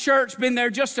in his church, been there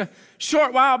just a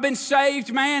short while, been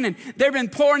saved, man, and they've been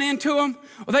pouring into them.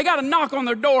 Well, they got a knock on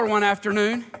their door one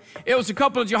afternoon. It was a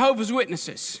couple of Jehovah's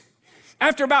Witnesses.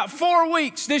 After about 4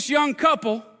 weeks, this young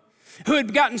couple who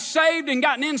had gotten saved and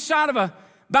gotten inside of a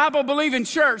Bible-believing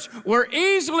church were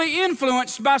easily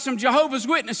influenced by some Jehovah's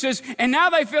Witnesses, and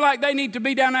now they feel like they need to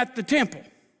be down at the temple.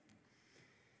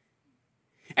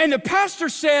 And the pastor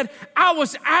said, I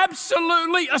was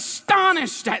absolutely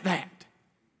astonished at that.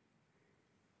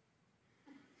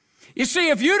 You see,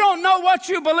 if you don't know what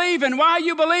you believe and why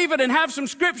you believe it and have some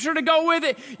scripture to go with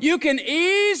it, you can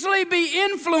easily be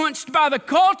influenced by the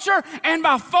culture and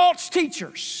by false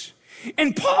teachers.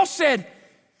 And Paul said,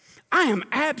 I am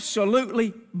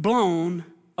absolutely blown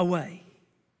away.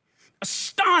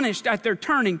 Astonished at their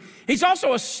turning. He's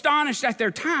also astonished at their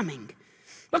timing.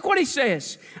 Look what he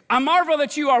says. I marvel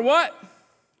that you are what?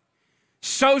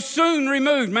 So soon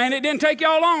removed. Man, it didn't take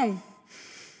y'all long.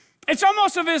 It's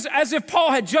almost as if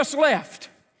Paul had just left.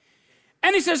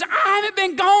 And he says, I haven't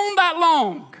been gone that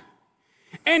long.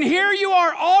 And here you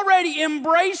are already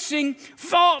embracing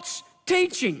false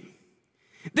teaching.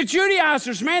 The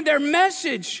Judaizers, man, their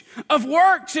message of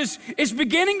works is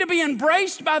beginning to be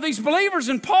embraced by these believers.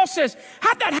 And Paul says,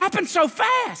 how'd that happen so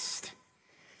fast?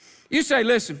 You say,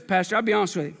 listen, Pastor, I'll be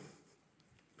honest with you.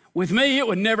 With me, it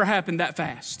would never happen that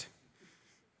fast.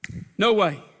 No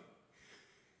way.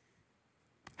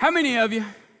 How many of you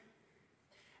have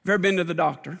ever been to the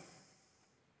doctor?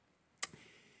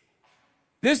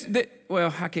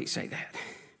 Well, I can't say that.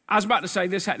 I was about to say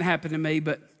this hadn't happened to me,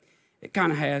 but it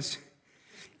kind of has.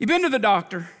 You've been to the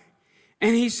doctor,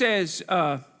 and he says,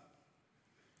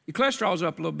 Your cholesterol's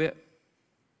up a little bit.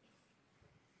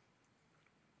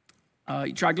 Your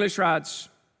triglycerides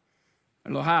are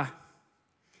a little high.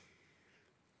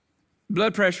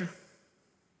 Blood pressure,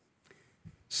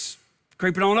 it's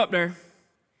creeping on up there.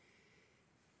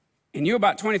 And you're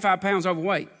about 25 pounds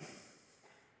overweight.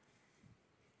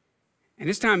 And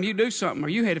it's time you do something or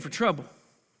you headed for trouble.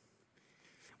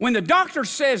 When the doctor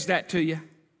says that to you,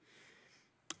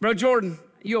 Bro Jordan,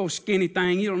 you old skinny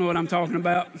thing, you don't know what I'm talking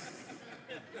about.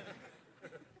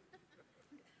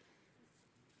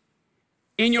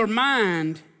 In your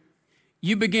mind,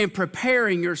 you begin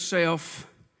preparing yourself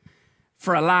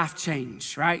for a life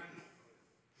change, right?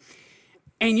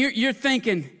 And you're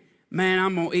thinking, man,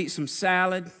 I'm gonna eat some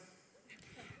salad.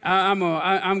 I'm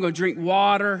gonna drink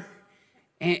water.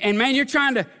 And man, you're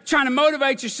trying to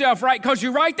motivate yourself, right? Because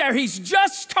you're right there. He's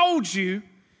just told you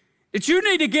that you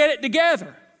need to get it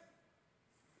together.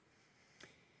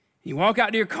 You walk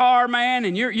out to your car, man,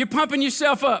 and you're pumping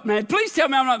yourself up, man. Please tell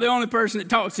me I'm not the only person that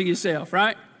talks to yourself,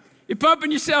 right? You're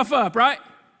pumping yourself up, right?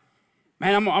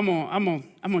 Man, I'm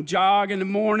gonna jog in the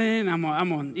morning. I'm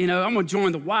gonna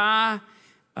join the Y.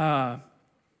 I'm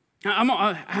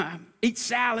gonna eat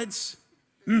salads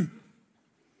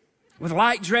with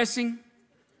light dressing.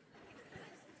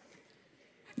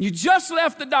 You just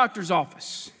left the doctor's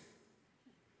office.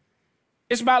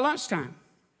 It's about lunchtime.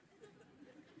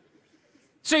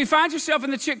 So you find yourself in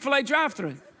the Chick-fil-A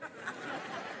drive-thru.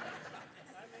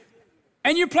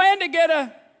 And you plan to get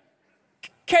a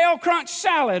kale crunch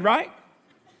salad, right?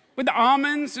 With the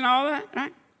almonds and all that,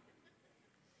 right?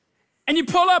 And you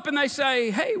pull up and they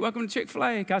say, hey, welcome to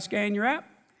Chick-fil-A. Can I scan your app?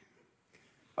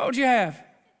 What would you have?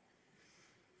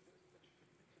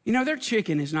 You know, their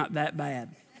chicken is not that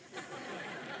bad.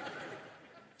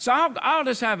 So I'll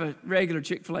just have a regular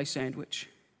Chick-fil-A sandwich.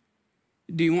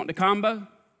 Do you want the combo?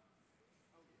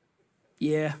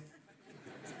 Yeah.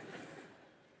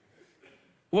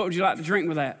 What would you like to drink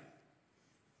with that?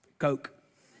 Coke.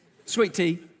 Sweet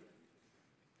tea.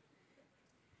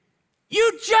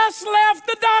 You just left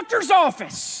the doctor's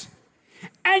office.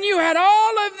 And you had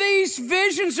all of these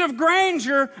visions of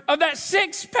grandeur of that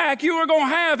six-pack you were going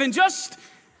to have in just,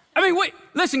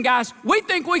 listen, guys, we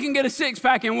think we can get a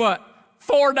six-pack in what?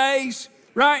 4 days,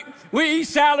 right? We eat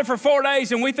salad for 4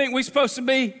 days and we think we're supposed to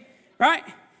be, right?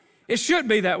 It should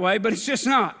be that way, but it's just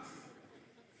not.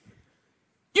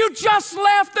 You just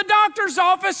left the doctor's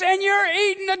office and you're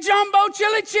eating a jumbo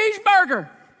chili cheeseburger.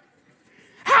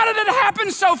 How did it happen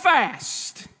so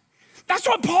fast? That's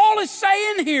what Paul is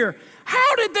saying here.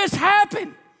 How did this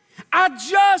happen? I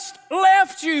just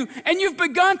left you and you've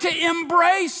begun to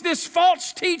embrace this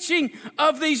false teaching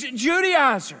of these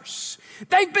Judaizers.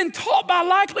 They've been taught by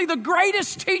likely the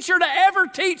greatest teacher to ever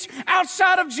teach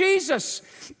outside of Jesus.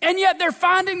 And yet they're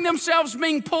finding themselves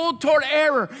being pulled toward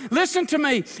error. Listen to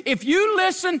me. If you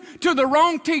listen to the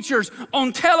wrong teachers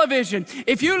on television,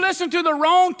 if you listen to the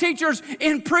wrong teachers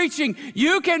in preaching,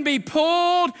 you can be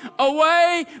pulled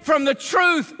away from the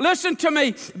truth. Listen to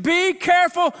me. Be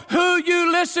careful who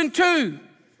you listen to.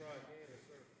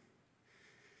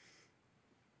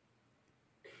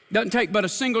 Doesn't take but a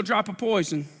single drop of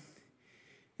poison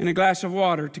in a glass of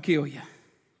water to kill you.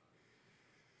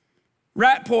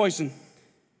 Rat poison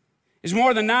is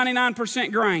more than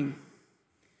 99% grain,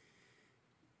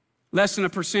 less than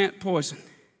 1% poison,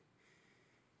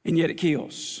 and yet it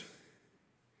kills.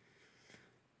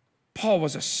 Paul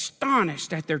was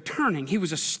astonished at their turning. He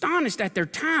was astonished at their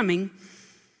timing.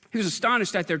 He was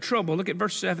astonished at their trouble. Look at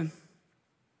verse 7.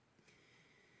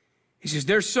 He says,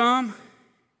 there's some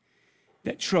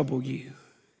that trouble you.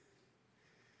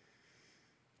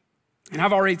 And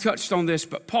I've already touched on this,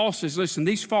 but Paul says, listen,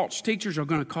 these false teachers are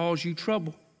going to cause you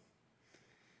trouble.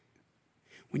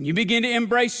 When you begin to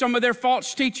embrace some of their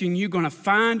false teaching, you're going to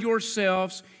find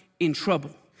yourselves in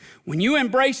trouble. When you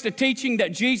embrace the teaching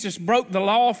that Jesus broke the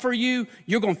law for you,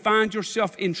 you're going to find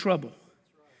yourself in trouble.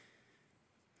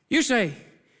 You say,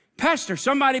 Pastor,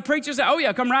 somebody preaches that. Oh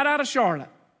yeah, come right out of Charlotte.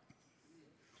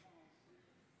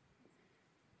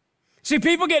 See,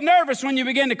 people get nervous when you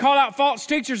begin to call out false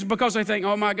teachers because they think,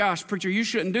 oh my gosh, preacher, you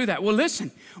shouldn't do that. Well,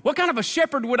 listen, what kind of a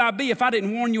shepherd would I be if I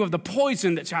didn't warn you of the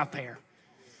poison that's out there?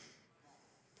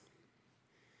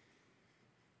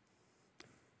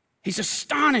 He's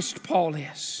astonished, Paul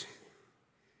is.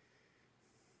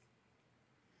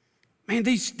 Man,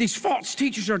 these false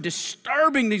teachers are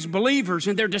disturbing these believers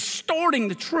and they're distorting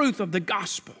the truth of the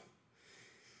gospel.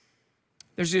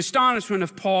 There's the astonishment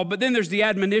of Paul, but then there's the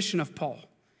admonition of Paul.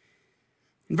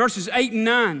 In verses 8 and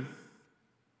 9,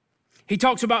 he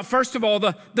talks about, first of all,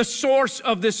 the source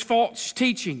of this false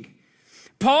teaching.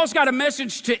 Paul's got a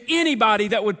message to anybody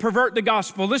that would pervert the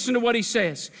gospel. Listen to what he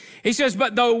says. He says,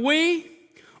 but though we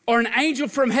or an angel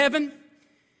from heaven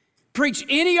preach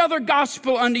any other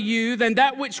gospel unto you than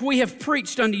that which we have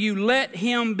preached unto you, let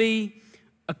him be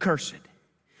accursed.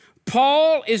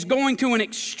 Paul is going to an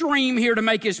extreme here to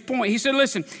make his point. He said,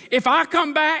 listen, if I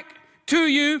come back to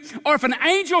you, or if an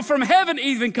angel from heaven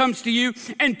even comes to you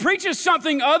and preaches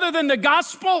something other than the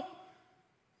gospel,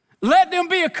 let them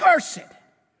be accursed.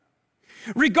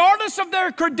 Regardless of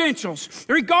their credentials,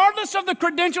 regardless of the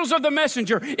credentials of the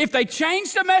messenger, if they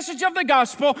change the message of the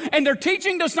gospel and their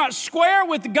teaching does not square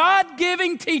with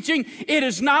God-giving teaching, it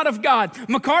is not of God.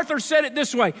 MacArthur said it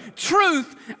this way: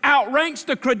 truth outranks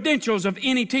the credentials of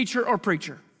any teacher or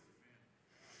preacher.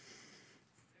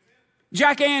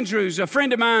 Jack Andrews, a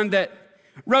friend of mine that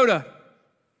wrote a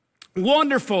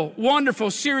wonderful, wonderful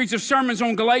series of sermons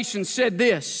on Galatians, said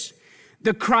this: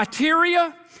 the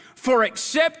criteria for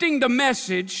accepting the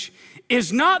message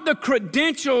is not the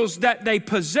credentials that they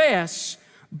possess,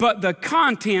 but the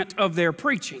content of their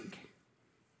preaching.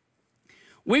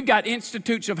 We've got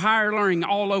institutes of higher learning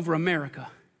all over America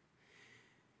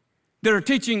that are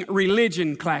teaching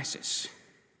religion classes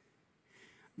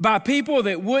by people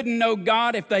that wouldn't know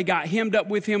God if they got hemmed up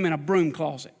with him in a broom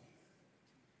closet.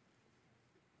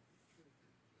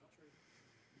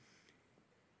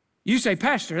 You say,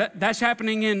 Pastor, that's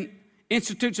happening in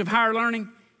institutes of higher learning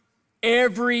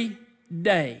every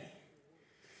day.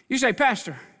 You say,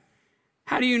 Pastor,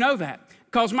 how do you know that?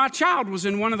 Because my child was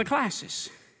in one of the classes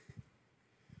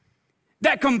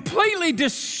that completely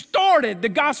distorted the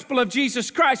gospel of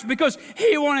Jesus Christ because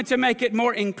he wanted to make it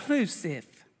more inclusive.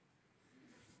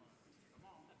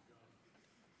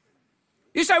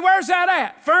 You say, where's that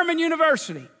at? Furman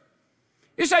University.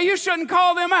 You say, you shouldn't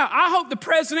call them out. I hope the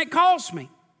president calls me.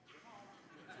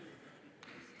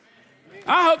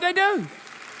 I hope they do.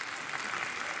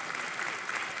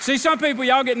 See, some people,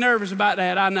 y'all get nervous about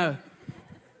that, I know.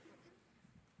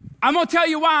 I'm going to tell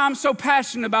you why I'm so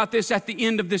passionate about this at the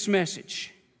end of this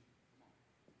message.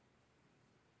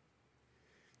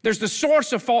 There's the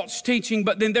source of false teaching,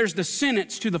 but then there's the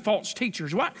sentence to the false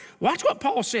teachers. Watch what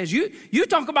Paul says. You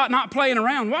talk about not playing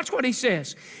around. Watch what he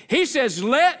says. He says,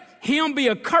 let him be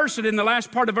accursed in the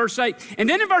last part of verse 8. And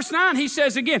then in verse 9, he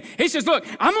says again, he says, look,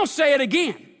 I'm going to say it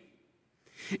again.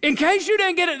 In case you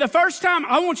didn't get it the first time,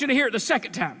 I want you to hear it the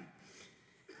second time.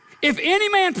 If any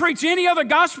man preach any other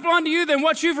gospel unto you than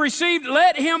what you've received,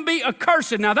 let him be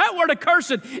accursed. Now that word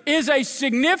accursed is a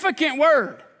significant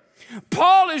word.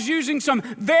 Paul is using some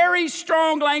very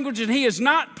strong language and he is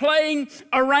not playing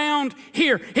around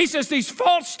here. He says these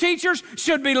false teachers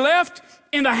should be left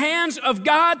in the hands of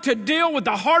God to deal with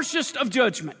the harshest of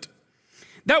judgment.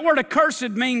 That word accursed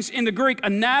means in the Greek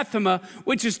anathema,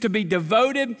 which is to be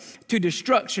devoted to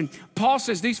destruction. Paul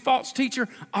says these false teachers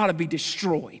ought to be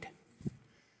destroyed.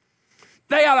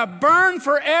 They ought to burn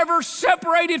forever,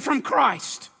 separated from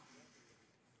Christ.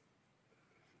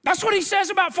 That's what he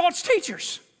says about false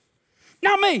teachers.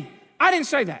 Not me. I didn't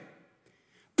say that.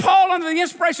 Paul, under the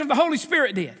inspiration of the Holy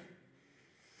Spirit, did.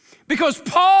 Because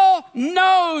Paul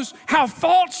knows how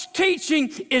false teaching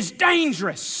is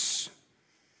dangerous.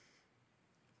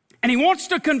 And he wants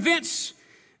to convince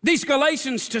these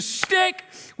Galatians to stick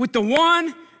with the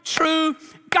one true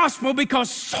gospel because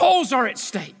souls are at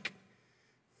stake.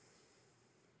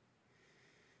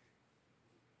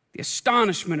 The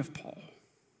astonishment of Paul,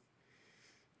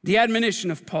 the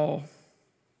admonition of Paul,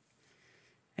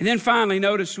 and then finally,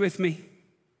 notice with me,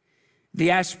 the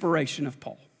aspiration of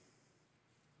Paul.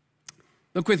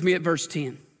 Look with me at verse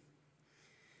 10.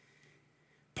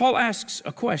 Paul asks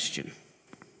a question.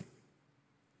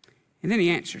 And then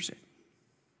he answers it.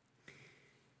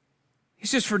 He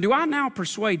says, for do I now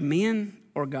persuade men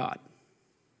or God?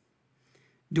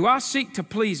 Do I seek to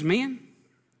please men?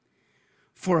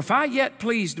 For if I yet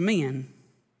pleased men,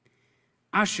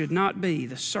 I should not be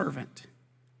the servant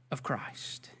of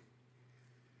Christ.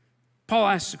 Paul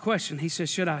asks a question. He says,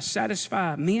 should I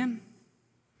satisfy men?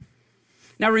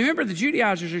 Now remember, the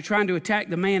Judaizers are trying to attack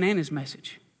the man and his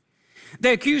message.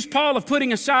 They accuse Paul of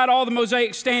putting aside all the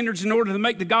Mosaic standards in order to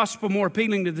make the gospel more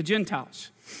appealing to the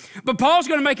Gentiles. But Paul's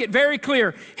going to make it very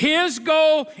clear. His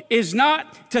goal is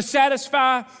not to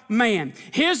satisfy man.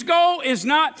 His goal is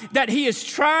not that he is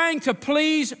trying to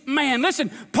please man.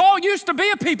 Listen, Paul used to be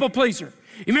a people pleaser.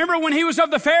 You remember when he was of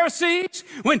the Pharisees?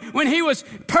 When he was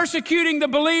persecuting the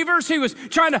believers, he was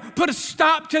trying to put a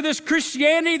stop to this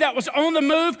Christianity that was on the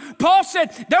move. Paul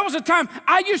said, there was a time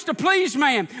I used to please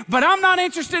man, but I'm not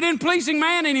interested in pleasing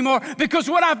man anymore because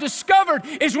what I've discovered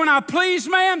is when I please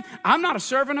man, I'm not a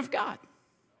servant of God.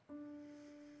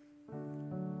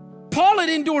 Paul had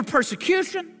endured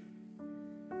persecution.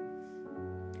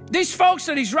 These folks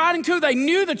that he's writing to, they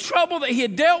knew the trouble that he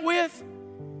had dealt with.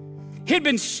 He'd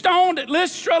been stoned at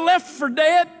Lystra, left for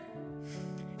dead.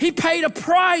 He paid a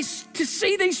price to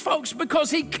see these folks because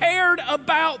he cared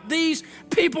about these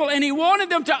people and he wanted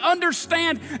them to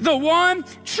understand the one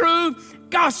true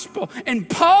gospel. And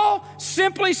Paul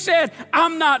simply said,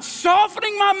 I'm not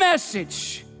softening my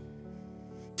message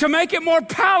to make it more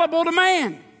palatable to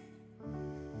man.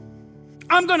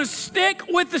 I'm going to stick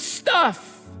with the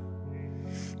stuff.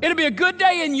 It'll be a good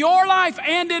day in your life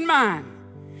and in mine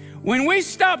when we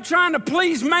stop trying to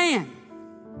please man.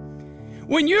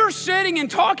 When you're sitting and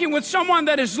talking with someone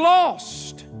that is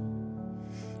lost,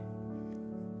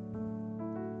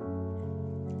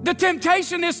 the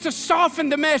temptation is to soften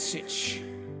the message.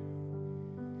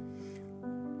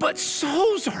 But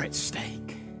souls are at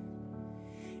stake.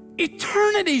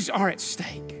 Eternities are at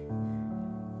stake.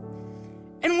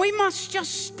 And we must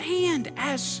just stand,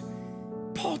 as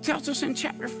Paul tells us in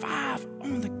chapter 5,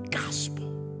 on the gospel.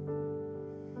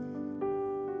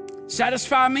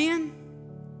 Satisfy men?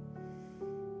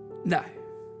 No.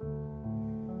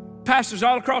 Pastors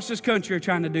all across this country are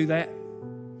trying to do that.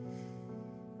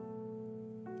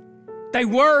 They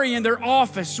worry in their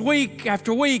office week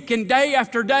after week and day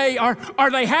after day.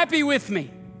 Are they happy with me?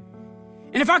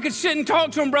 And if I could sit and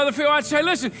talk to them, Brother Phil, I'd say,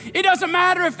 listen, it doesn't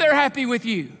matter if they're happy with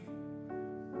you.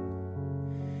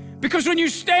 Because when you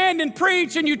stand and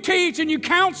preach and you teach and you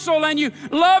counsel and you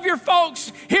love your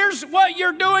folks, here's what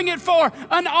you're doing it for: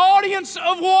 an audience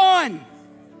of one.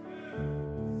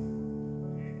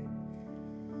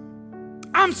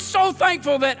 I'm so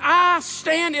thankful that I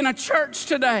stand in a church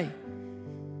today.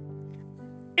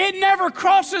 It never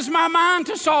crosses my mind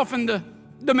to soften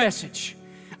the message.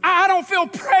 I don't feel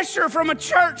pressure from a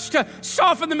church to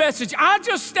soften the message. I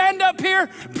just stand up here,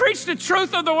 preach the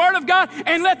truth of the Word of God,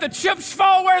 and let the chips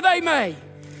fall where they may.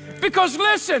 Because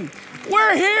listen,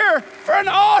 we're here for an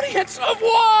audience of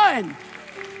one.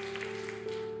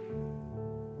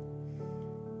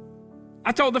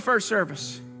 I told the first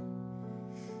service,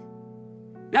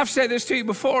 and I've said this to you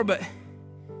before, but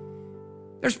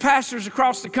there's pastors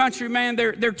across the country, man,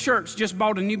 their church just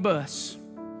bought a new bus.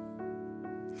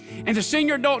 And the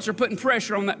senior adults are putting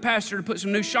pressure on that pastor to put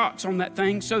some new shocks on that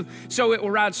thing so it will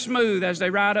ride smooth as they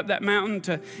ride up that mountain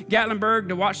to Gatlinburg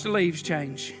to watch the leaves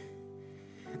change.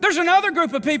 There's another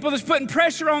group of people that's putting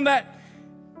pressure on that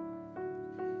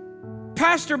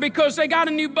pastor because they got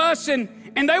a new bus and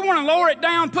they want to lower it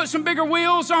down, put some bigger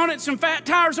wheels on it, some fat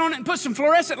tires on it, and put some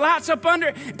fluorescent lights up under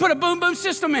it, and put a boom boom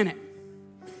system in it.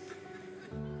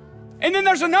 And then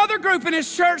there's another group in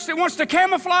his church that wants to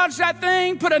camouflage that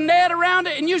thing, put a net around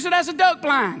it, and use it as a duck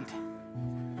blind.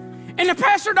 And the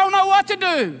pastor don't know what to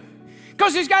do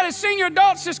because he's got his senior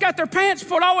adults that's got their pants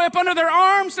pulled all the way up under their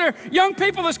arms, their young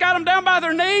people that's got them down by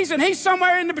their knees, and he's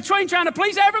somewhere in between trying to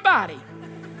please everybody.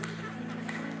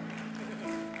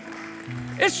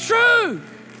 It's true.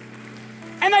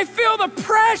 And they feel the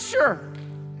pressure.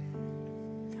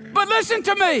 But listen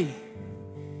to me.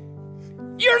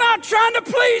 You're not trying to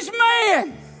please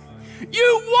man.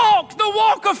 You walk the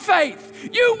walk of faith.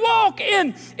 You walk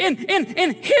in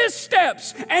his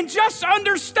steps, and just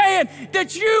understand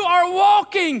that you are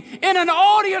walking in an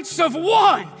audience of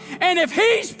one. And if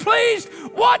he's pleased,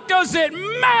 what does it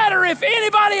matter if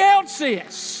anybody else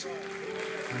is?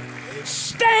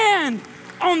 Stand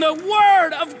on the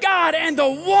Word of God and the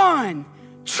one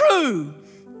true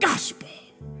gospel.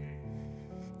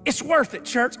 It's worth it,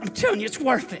 church. I'm telling you, it's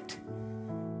worth it.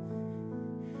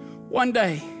 One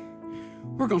day,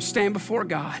 we're going to stand before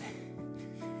God.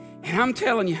 And I'm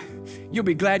telling you, you'll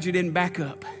be glad you didn't back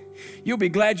up. You'll be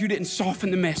glad you didn't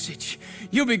soften the message.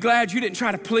 You'll be glad you didn't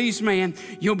try to please man.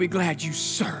 You'll be glad you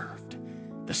served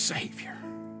the Savior.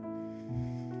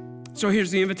 So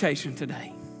here's the invitation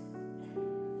today.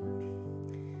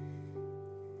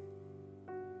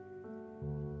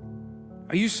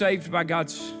 Are you saved by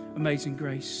God's amazing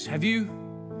grace? Have you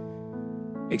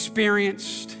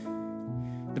experienced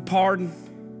the pardon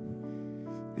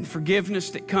and forgiveness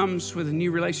that comes with a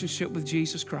new relationship with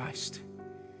Jesus Christ?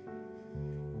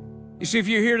 You see, if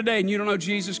you're here today and you don't know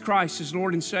Jesus Christ as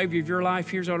Lord and Savior of your life,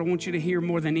 here's what I want you to hear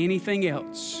more than anything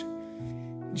else.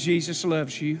 Jesus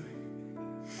loves you.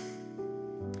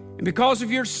 And because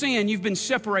of your sin, you've been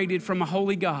separated from a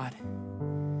holy God.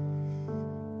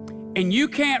 And you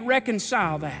can't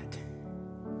reconcile that.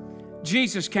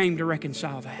 Jesus came to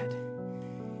reconcile that.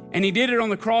 And he did it on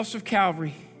the cross of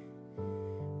Calvary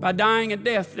by dying a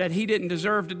death that he didn't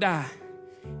deserve to die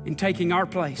and taking our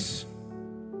place.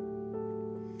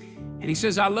 And he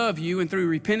says, I love you, and through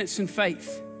repentance and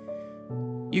faith,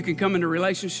 you can come into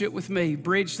relationship with me,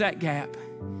 bridge that gap,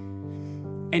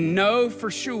 and know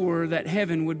for sure that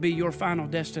heaven would be your final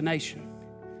destination.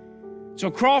 So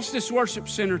across this worship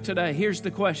center today, here's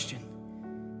the question.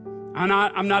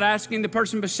 I'm not asking the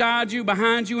person beside you,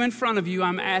 behind you, in front of you.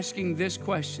 I'm asking this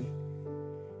question.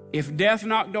 If death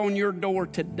knocked on your door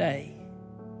today,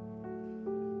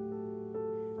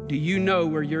 do you know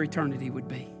where your eternity would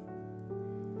be?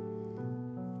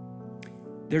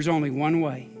 There's only one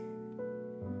way.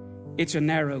 It's a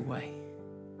narrow way.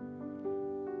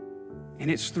 And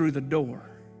it's through the door.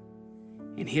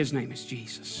 And His name is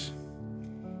Jesus.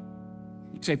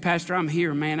 You say, Pastor, I'm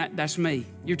here, man. That's me.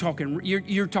 You're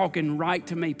talking right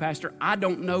to me, Pastor. I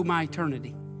don't know my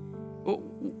eternity.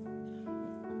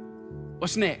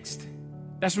 What's next?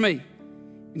 That's me.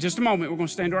 In just a moment, we're going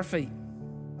to stand to our feet.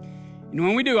 And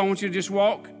when we do, I want you to just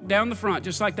walk down the front,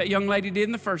 just like that young lady did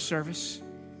in the first service.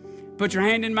 Put your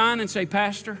hand in mine and say,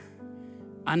 Pastor,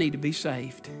 I need to be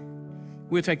saved.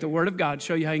 We'll take the Word of God,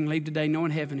 show you how you can leave today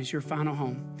knowing heaven is your final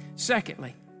home.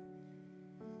 Secondly,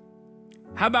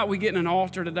 how about we get in an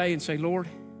altar today and say, Lord,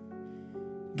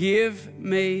 give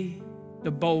me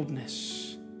the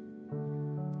boldness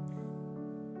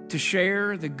to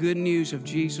share the good news of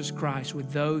Jesus Christ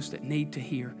with those that need to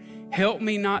hear. Help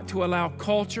me not to allow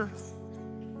culture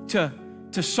to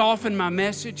soften my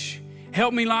message.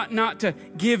 Help me not to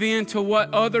give in to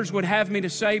what others would have me to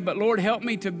say, but Lord, help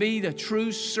me to be the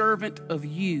true servant of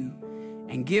You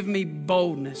and give me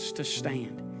boldness to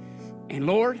stand. And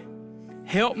Lord,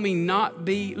 help me not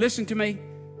be, listen to me,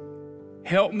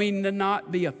 help me to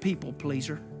not be a people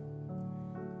pleaser,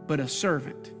 but a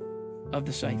servant of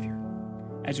the Savior.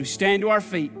 As we stand to our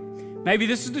feet, maybe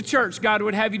this is the church God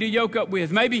would have you to yoke up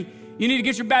with. Maybe you need to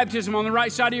get your baptism on the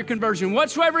right side of your conversion.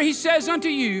 Whatsoever He says unto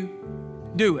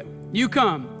you, do it. You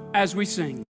come as we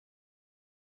sing.